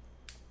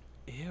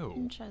 Ew.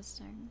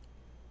 Interesting.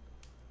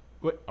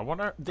 I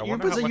wonder. The I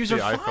wonder earbuds how I much use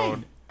the are iPhone.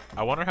 fine.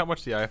 I wonder how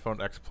much the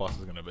iPhone X Plus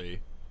is going to be.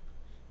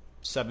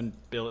 7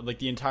 billion, like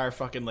the entire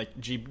fucking like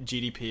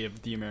GDP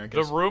of the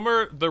Americas.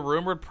 The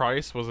rumored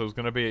price was it was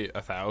going to be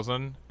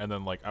 1,000, and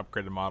then like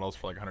upgraded models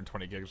for like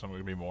 120 gigs, something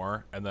would be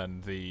more, and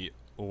then the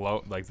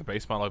the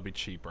base model would be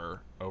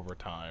cheaper over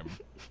time.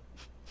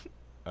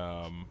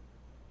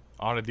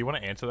 Anna, do you want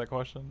to answer that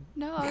question?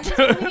 No, I was just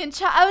putting in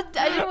chat.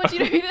 I didn't want you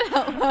to read it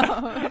out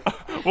loud.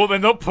 Well,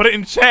 then don't put it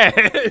in chat.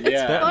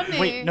 Yeah. Funny.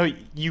 Wait, no,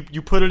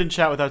 you put it in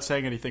chat without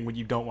saying anything when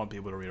you don't want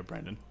people to read it,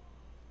 Brandon.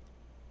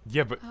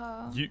 Yeah, but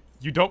Oh.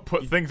 you don't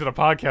put things in a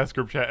podcast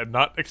group chat and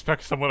not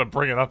expect someone to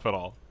bring it up at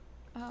all.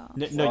 Oh.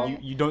 No,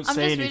 you don't I'm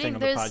say just anything reading. on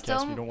the There's podcast.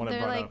 still, We don't want to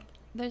they're brought like, up.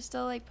 they're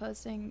still like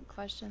posting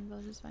questions. I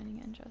was just finding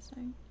it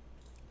interesting.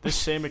 This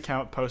same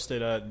account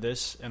posted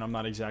this, and I'm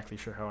not exactly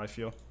sure how I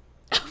feel.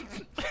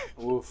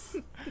 Oof.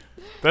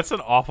 That's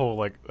an awful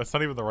that's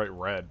not even the right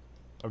red.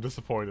 I'm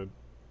disappointed.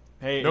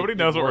 Hey, Nobody it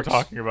knows what works. we're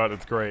talking about.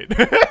 It's great.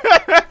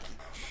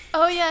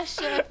 Oh yeah,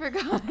 shit, I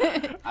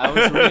forgot. I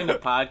was reading the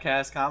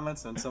podcast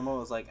comments and someone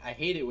was like, "I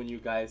hate it when you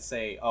guys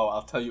say, oh,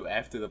 I'll tell you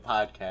after the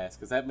podcast,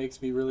 because that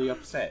makes me really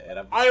upset." And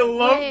I'm just I like,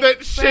 love Wait,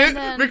 that shit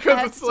Brandon, because I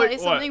have it's to tell like you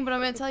something, but I'm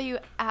gonna tell you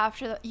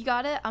after the. You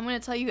got it? I'm gonna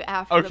tell you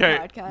after Okay.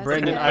 the podcast.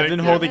 Brandon, okay? I've been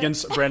Thank holding you. in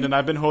Brandon.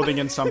 I've been holding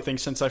in something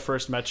since I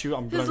first met you.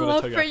 I'm His going to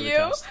love tell you for after you. the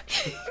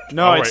cast.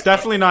 No, All it's right.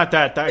 definitely not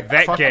that. That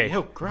that fucking, gay.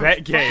 ew, gross.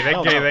 That gay.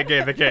 Hell That gay.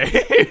 no. That gay.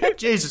 That gay.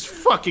 Jesus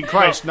fucking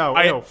Christ, no.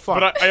 Ew, fuck.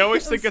 But I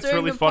always I'm think it's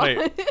stirring really the funny.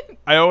 pot.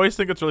 I always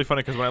think it's really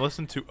funny because when I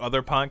listen to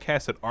other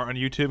podcasts that aren't on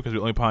YouTube, because we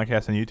only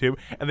podcast on YouTube,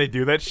 and they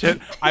do that shit,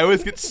 I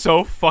always get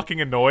so fucking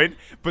annoyed.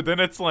 But then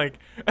it's like,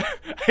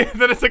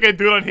 I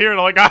do it on here, and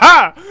I'm like,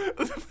 aha,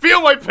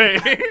 feel my pain.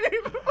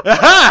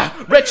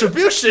 Aha!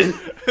 Retribution!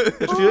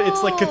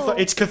 It's like Oh.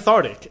 it's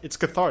cathartic. It's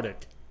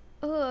cathartic.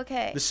 Ooh,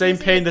 okay. The same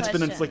Here's a pain good that's been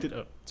question. inflicted.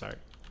 Oh, sorry.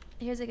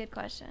 Here's a good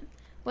question.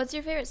 What's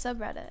your favorite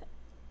subreddit?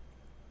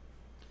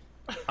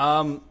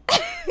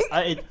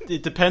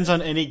 It depends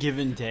on any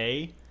given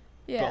day.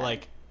 Yeah. But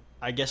like,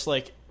 I guess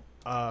fucking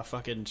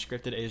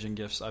scripted Asian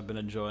gifs I've been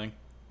enjoying.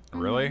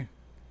 Really?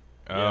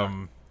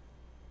 Yeah.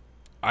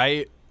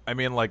 I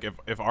mean, like,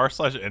 if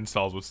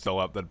r/installs was still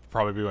up, that'd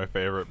probably be my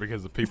favorite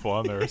because the people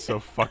on there are so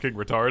fucking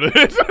retarded.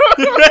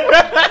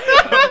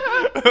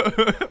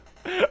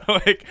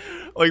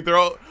 like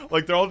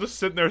they're all just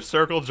sitting there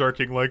circle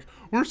jerking, like,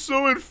 we're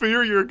so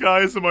inferior,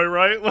 guys. Am I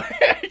right?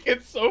 Like,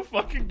 it's so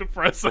fucking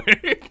depressing.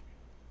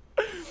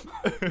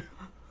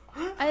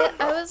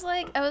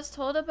 I was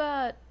told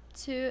about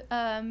two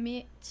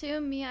me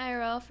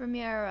IRL for me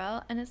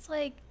IRL, and it's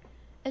like,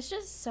 it's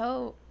just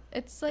so,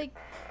 it's like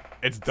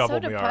It's double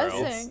so me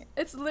depressing. IRLs.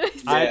 It's literally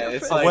so yeah, depressing.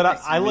 it's like What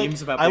it's I like-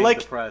 memes about I being like-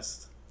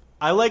 depressed.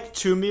 I like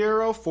 2 me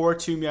IRL,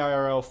 2 me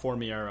IRL, 4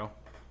 me IRL.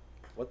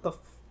 What the?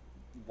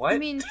 What? I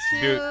mean,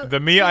 Dude, the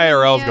me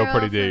IRLs go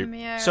pretty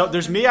deep. So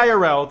there's me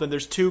IRL, then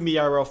there's 2 me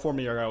IRL, 4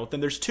 me IRL, then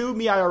there's 2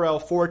 me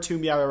IRL, 2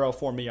 me IRL,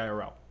 4 me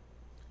IRL.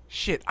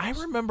 Shit, I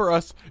remember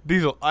us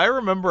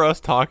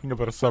talking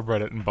about a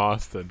subreddit in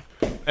Boston,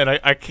 and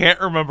I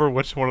can't remember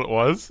which one it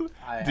was. Do Was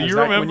you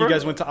that remember? when you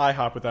guys went to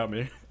IHOP without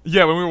me?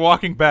 Yeah, when we were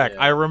walking back, Yeah.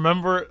 I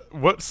remember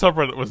what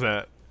subreddit was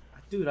that.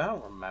 Dude, I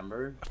don't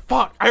remember.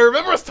 Fuck, I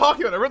remember us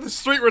talking about it. I remember the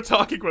street we're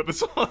talking about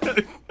this on. God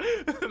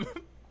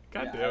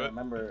Yeah, damn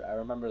I it.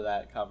 remember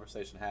that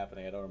conversation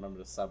happening. I don't remember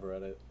the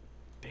subreddit.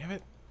 Damn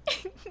it.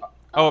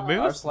 Oh, maybe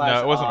it was, no,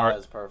 it wasn't r r.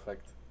 is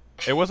perfect.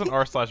 It wasn't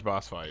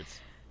r/boss fights.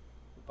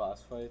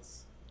 Boss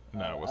fights.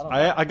 No, it wasn't.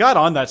 I got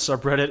on that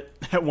subreddit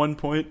at one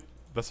point.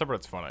 The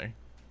subreddit's funny.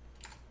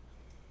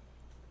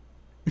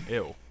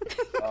 Ew.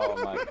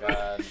 Oh my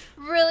god.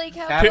 Really,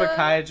 Kappa Kappa?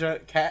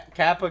 Kaija,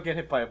 Kappa get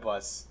hit by a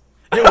bus.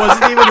 It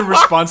wasn't even a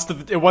response to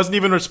the, it wasn't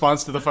even a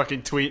response to the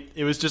fucking tweet.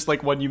 It was just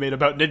like one you made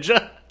about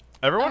Ninja.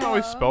 Everyone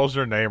always Oh. spells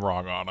your name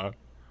wrong, Anna.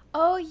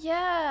 Oh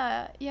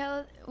yeah,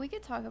 yeah. We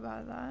could talk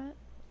about that.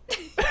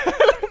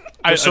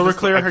 Just so we're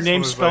clear, I her just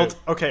name's wanna say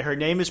spelled. Okay, her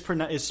name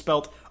is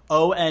spelled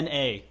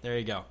ONA. There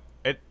you go.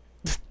 It.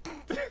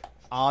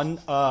 On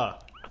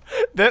That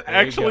There you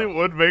actually go.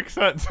 would make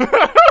sense.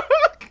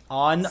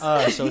 on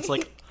so it's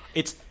like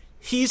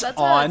he's That's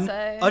what I'd on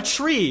say. a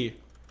tree,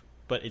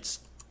 but it's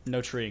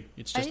no tree.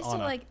 It's I just used on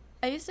to a.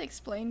 I used to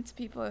explain to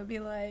people, it'd be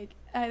like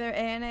either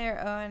ANA or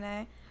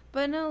ONA.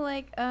 But no,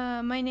 like,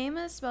 my name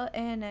is spelled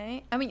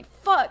ANA. I mean,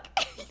 fuck.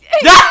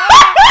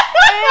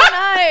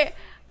 ANI.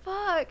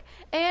 Fuck.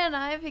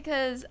 ANI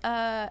because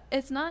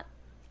it's not.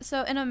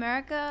 So in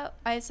America,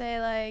 I say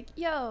like,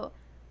 yo,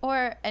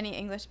 or any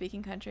English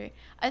speaking country,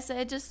 I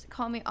say just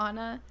call me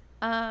Anna.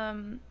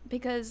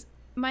 Because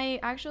my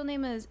actual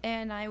name is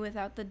ANI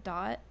without the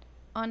dot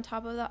on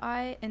top of the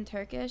I. In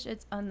Turkish,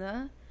 it's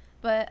Anna.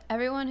 But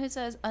everyone who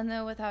says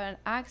Anna without an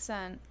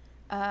accent,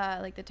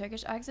 like the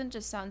Turkish accent,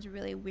 just sounds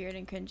really weird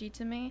and cringy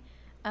to me.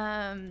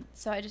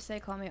 So I just say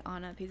call me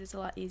Anna because it's a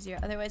lot easier.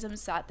 Otherwise, I'm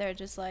sat there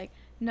just like,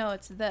 no,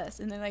 it's this.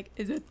 And they're like,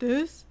 is it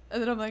this?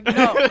 And then I'm like, no,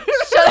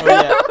 shut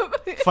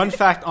up. Fun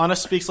fact: Anna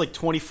speaks like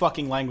 20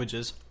 fucking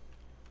languages.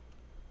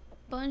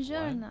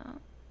 Buongiorno.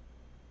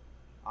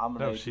 I'm No,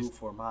 gonna she's- do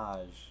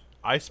fromage.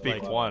 I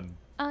speak Like- one.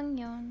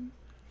 Onion.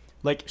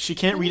 Like, she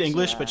can't read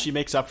English, but Konnichiwa. she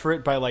makes up for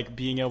it by, like,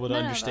 being able to None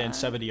of understand that.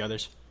 70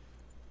 others.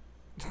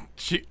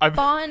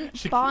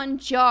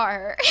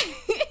 Bonjour.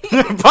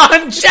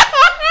 Bonjour!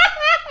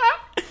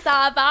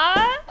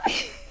 Saba.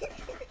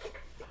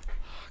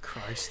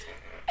 Christ.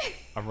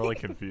 I'm really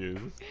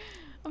confused.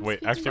 I'm Wait,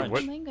 speaking actually,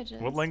 different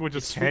languages. what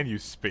languages It's can you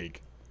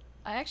speak?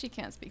 I actually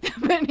can't speak that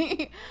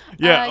many.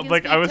 Yeah, I can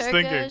like, I speak was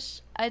thinking.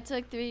 Turkish. I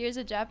took 3 years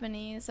of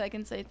Japanese, so I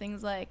can say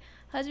things like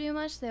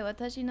 "Hajimemashite,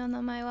 watashi no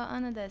namae wa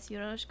Anna desu.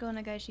 Yoroshiku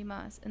onegai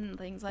shimasu," and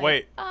things like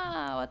Wait.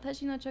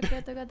 watashi no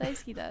chocolate ga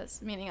daisuki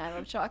desu, meaning I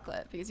love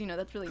chocolate because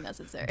that's really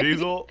necessary.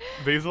 Diesel,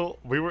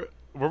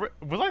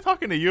 was I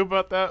talking to you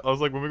about that? I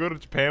was like, when we go to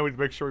Japan, we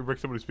make sure we bring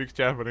somebody who speaks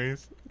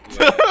Japanese.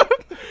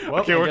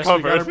 Well, Okay, I we're guess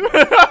covered. We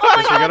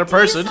got a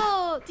person.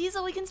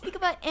 Diesel, we can speak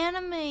about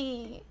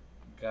anime.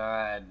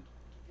 God.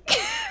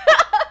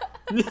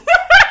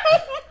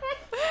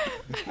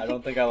 I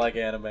don't think I like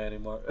anime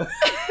anymore.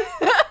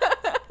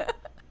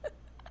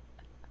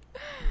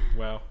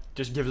 Wow.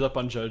 Just gives up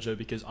on JoJo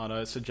because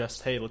Anna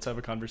suggests, hey, let's have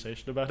a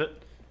conversation about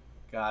it.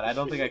 God, I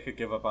don't think I could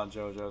give up on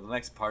JoJo. The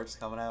next part's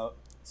coming out.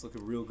 It's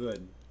looking real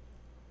good.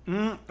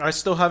 I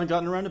still haven't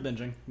gotten around to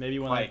binging. Maybe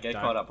when I Get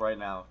die. caught up right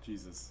now.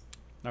 Jesus.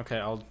 Okay,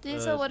 I'll.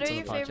 Diesel, what it's are on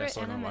your the podcast, favorite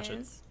so I'm gonna watch it.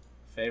 animes?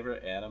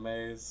 Favorite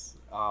animes?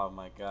 Oh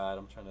my god,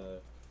 I'm trying to...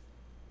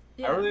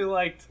 Yeah. I really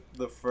liked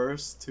the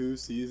first 2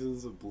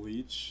 seasons of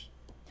Bleach.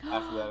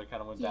 After that, it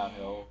kind of went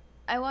downhill.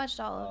 I watched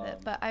all of it,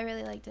 but I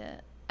really liked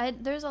it.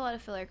 There's a lot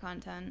of filler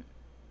content.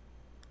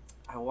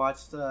 I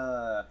watched,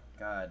 God,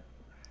 I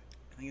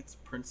think it's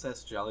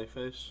Princess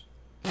Jellyfish.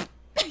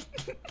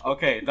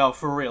 Okay, no,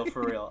 for real.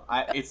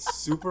 It's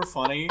super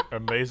funny.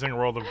 Amazing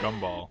World of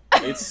Gumball.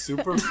 It's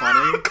super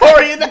funny.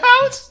 Corey in the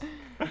house!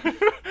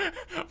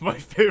 My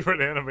favorite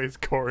anime is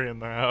Cory in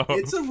the House.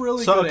 It's a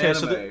really So, good okay,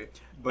 anime. so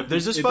but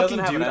there's this it doesn't fucking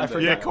have an dude, I ending.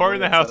 forget- Yeah, I'm Cory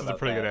in the really House upset is a about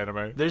pretty that. good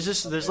anime.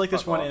 There's Okay, like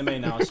this fuck one off. anime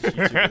analysis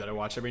YouTuber that I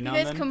watch every now You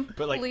and guys then.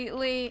 But like,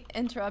 completely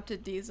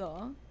interrupted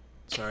Diesel.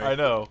 sorry. I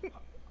know.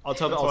 I'll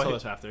tell That's why-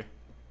 this after.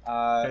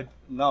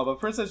 No, but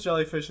Princess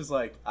Jellyfish is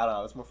like, I don't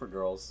know, it's more for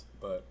girls.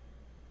 But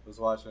I was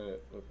watching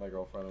it with my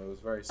girlfriend, and it was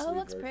very sweet, Oh, it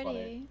looks very pretty.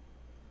 funny.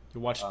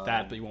 You watch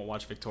that, but you won't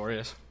watch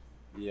Victorious.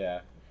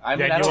 Yeah. I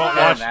mean, Yeah, I you don't won't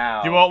care watch.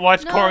 now. You won't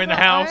watch No, Cory in the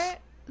House.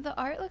 The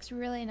art looks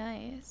really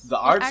nice. The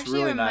art's it actually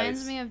really reminds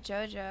nice. me of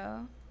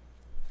JoJo.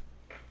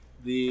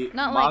 The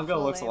Not, like, manga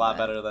looks a fully, lot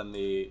but- better than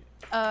the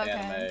Oh, okay.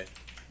 anime.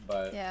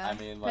 But, Yeah, I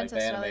mean, like, the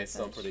Princess anime is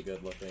still Jellyfish. pretty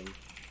good looking.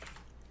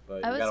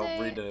 But I you would gotta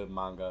say- read the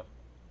manga.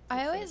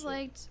 I to always finish it.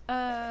 liked.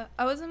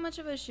 I wasn't much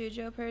of a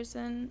shoujo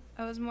person.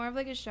 I was more of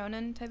like a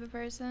shonen type of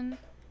person.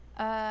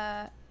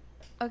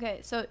 Okay,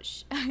 so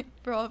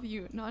for all of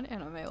you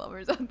non-anime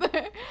lovers out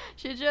there,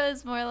 shoujo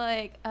is more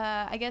like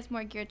I guess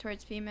more geared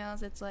towards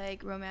females. It's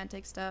like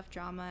romantic stuff,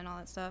 drama, and all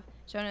that stuff.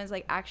 Shonen is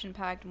like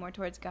action-packed, more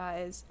towards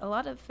guys. A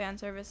lot of fan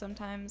service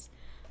sometimes.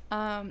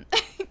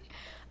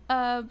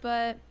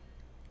 But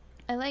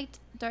I liked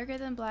Darker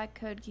Than Black,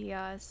 Code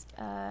Geass,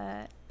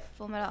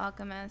 Full Metal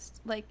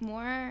Alchemist, like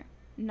more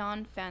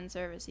non-fan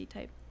servicey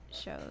type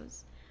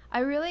shows. I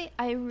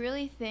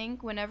really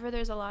think whenever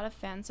there's a lot of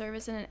fan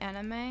service in an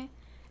anime,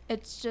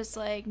 it's just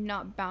like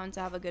not bound to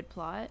have a good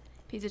plot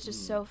because it's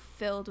just so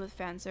filled with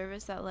fan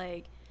service that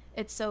like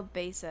it's so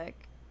basic.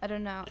 I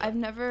don't know. I've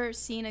never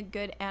seen a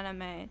good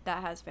anime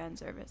that has fan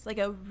service. Like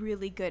a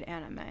really good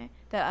anime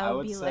that I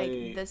would be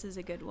say like, this is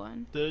a good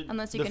one. The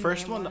Unless you the can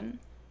first name one,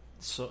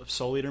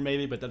 Soul Eater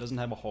maybe, but that doesn't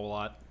have a whole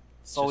lot.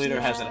 Soul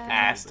Eater has an Yeah.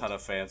 ass ton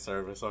of fan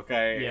service,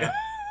 okay? Yeah.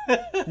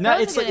 That No,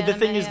 was it's a good like the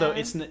thing anime, is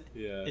though,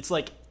 Yeah. it's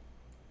like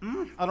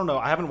I don't know.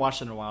 I haven't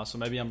watched it in a while, so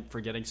maybe I'm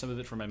forgetting some of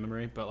it from my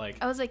memory. But like,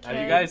 I was a kid.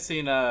 Have you guys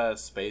seen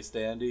Space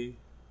Dandy?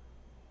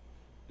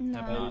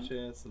 No. By any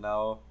chance?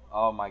 No.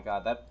 Oh my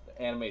god, that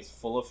anime is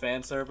full of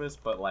fan service,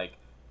 but like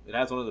it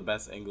has one of the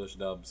best English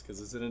dubs because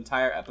it's an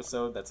entire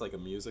episode that's like a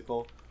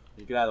musical.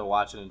 You can either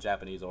watch it in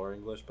Japanese or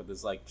English, but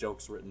there's like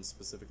jokes written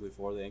specifically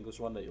for the English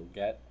one that you'll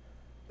get.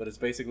 But it's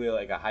basically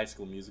like a High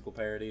School Musical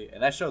parody,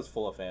 and that show's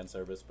full of fan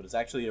service. But it's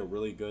actually a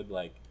really good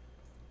like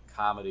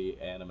comedy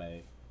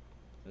anime.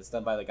 It's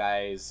done by the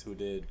guys who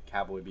did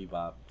Cowboy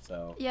Bebop.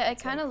 So Yeah, it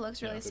it's, kind of like,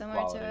 looks really good similar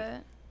quality. to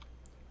it.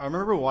 I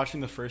remember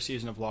watching the first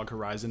season of Log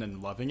Horizon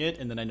and loving it,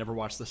 and then I never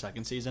watched the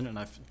second season, and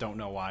I don't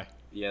know why.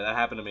 Yeah, that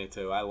happened to me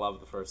too. I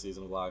loved the first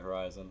season of Log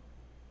Horizon.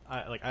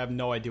 I have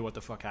no idea what the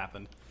fuck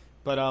happened.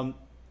 But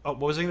what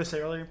was I gonna say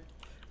earlier?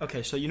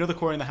 Okay, so you know the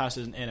Cory in the House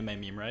is an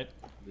anime meme, right?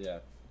 Yeah.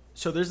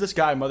 So there's this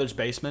guy, Mother's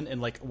Basement,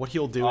 and like what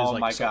he'll do is Oh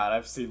like my god,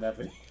 I've seen that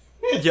video.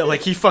 yeah,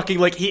 like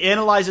he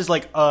analyzes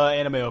like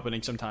anime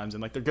openings sometimes,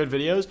 and like they're good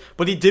videos.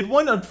 But he did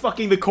one on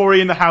fucking the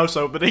Cory in the House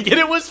opening, and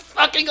it was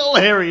fucking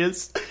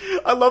hilarious.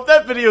 I love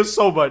that video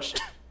so much.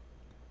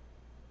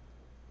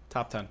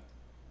 Top 10.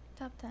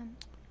 Top 10.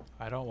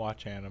 I don't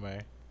watch anime.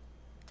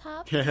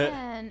 Top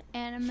 10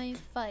 anime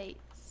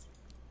fights.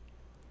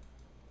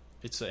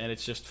 It's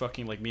just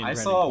fucking like me and I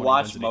Brandon saw a pointing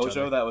Watch guns at each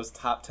other. Mojo that was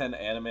top 10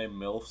 anime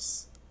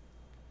MILFs.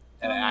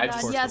 And Oh my I God.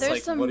 just Yeah, was there's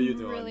like, some what are you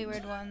doing? really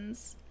weird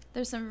ones.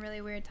 There's some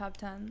really weird top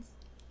 10s.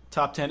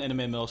 Top 10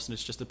 anime MILFs, and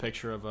it's just a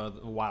picture of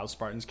the Wild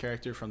Spartans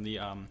character from the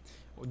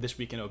This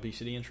Week in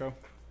Obesity intro.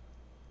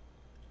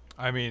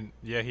 I mean,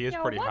 yeah, he is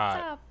Yo, pretty what's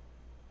hot. up?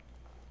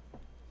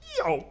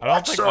 Yo,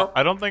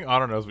 I don't think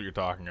Otto knows what you're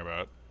talking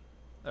about.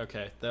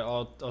 Okay,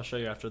 I'll show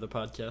you after the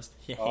podcast.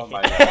 Oh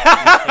my god.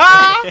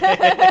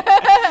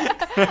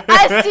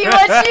 I see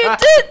what you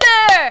did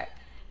there.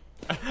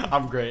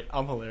 I'm great.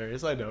 I'm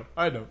hilarious. I know.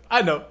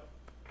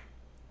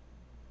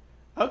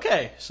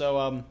 Okay,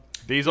 so do you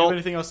Diesel, have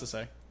anything else to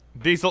say?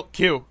 Diesel,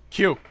 Q,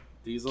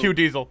 Diesel. Q,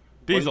 Diesel,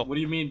 Diesel. What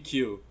do you mean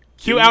Q?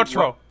 Q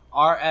outro.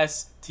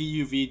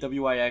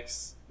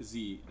 RSTUVWIXZ.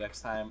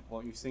 Next time,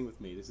 won't you sing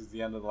with me? This is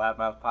the end of the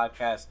Loudmouth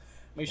podcast.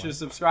 Make sure to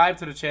subscribe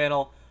to the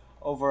channel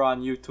over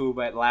on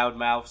YouTube at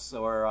Loudmouths,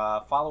 or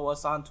follow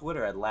us on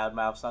Twitter at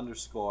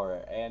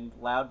Loudmouths_, and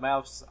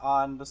Loudmouths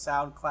on the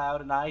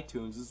SoundCloud and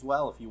iTunes as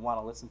well if you want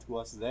to listen to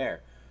us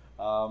there.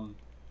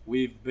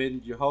 We've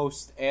been your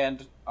host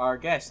and our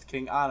guest,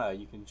 King Anna.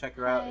 You can check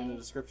her out in the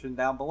description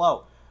down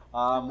below.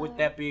 With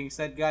that being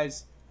said,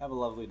 guys, have a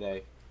lovely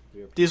day.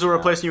 Diesel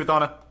replacing you with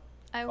Anna.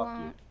 I Fuck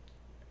won't. you.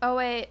 Oh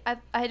wait,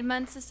 I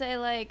meant to say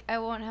like I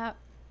won't have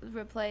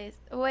replace.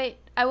 Wait,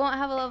 I won't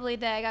have a lovely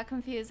day. I got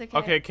confused. Okay.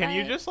 Okay, can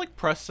you bye. just like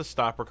press the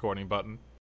stop recording button?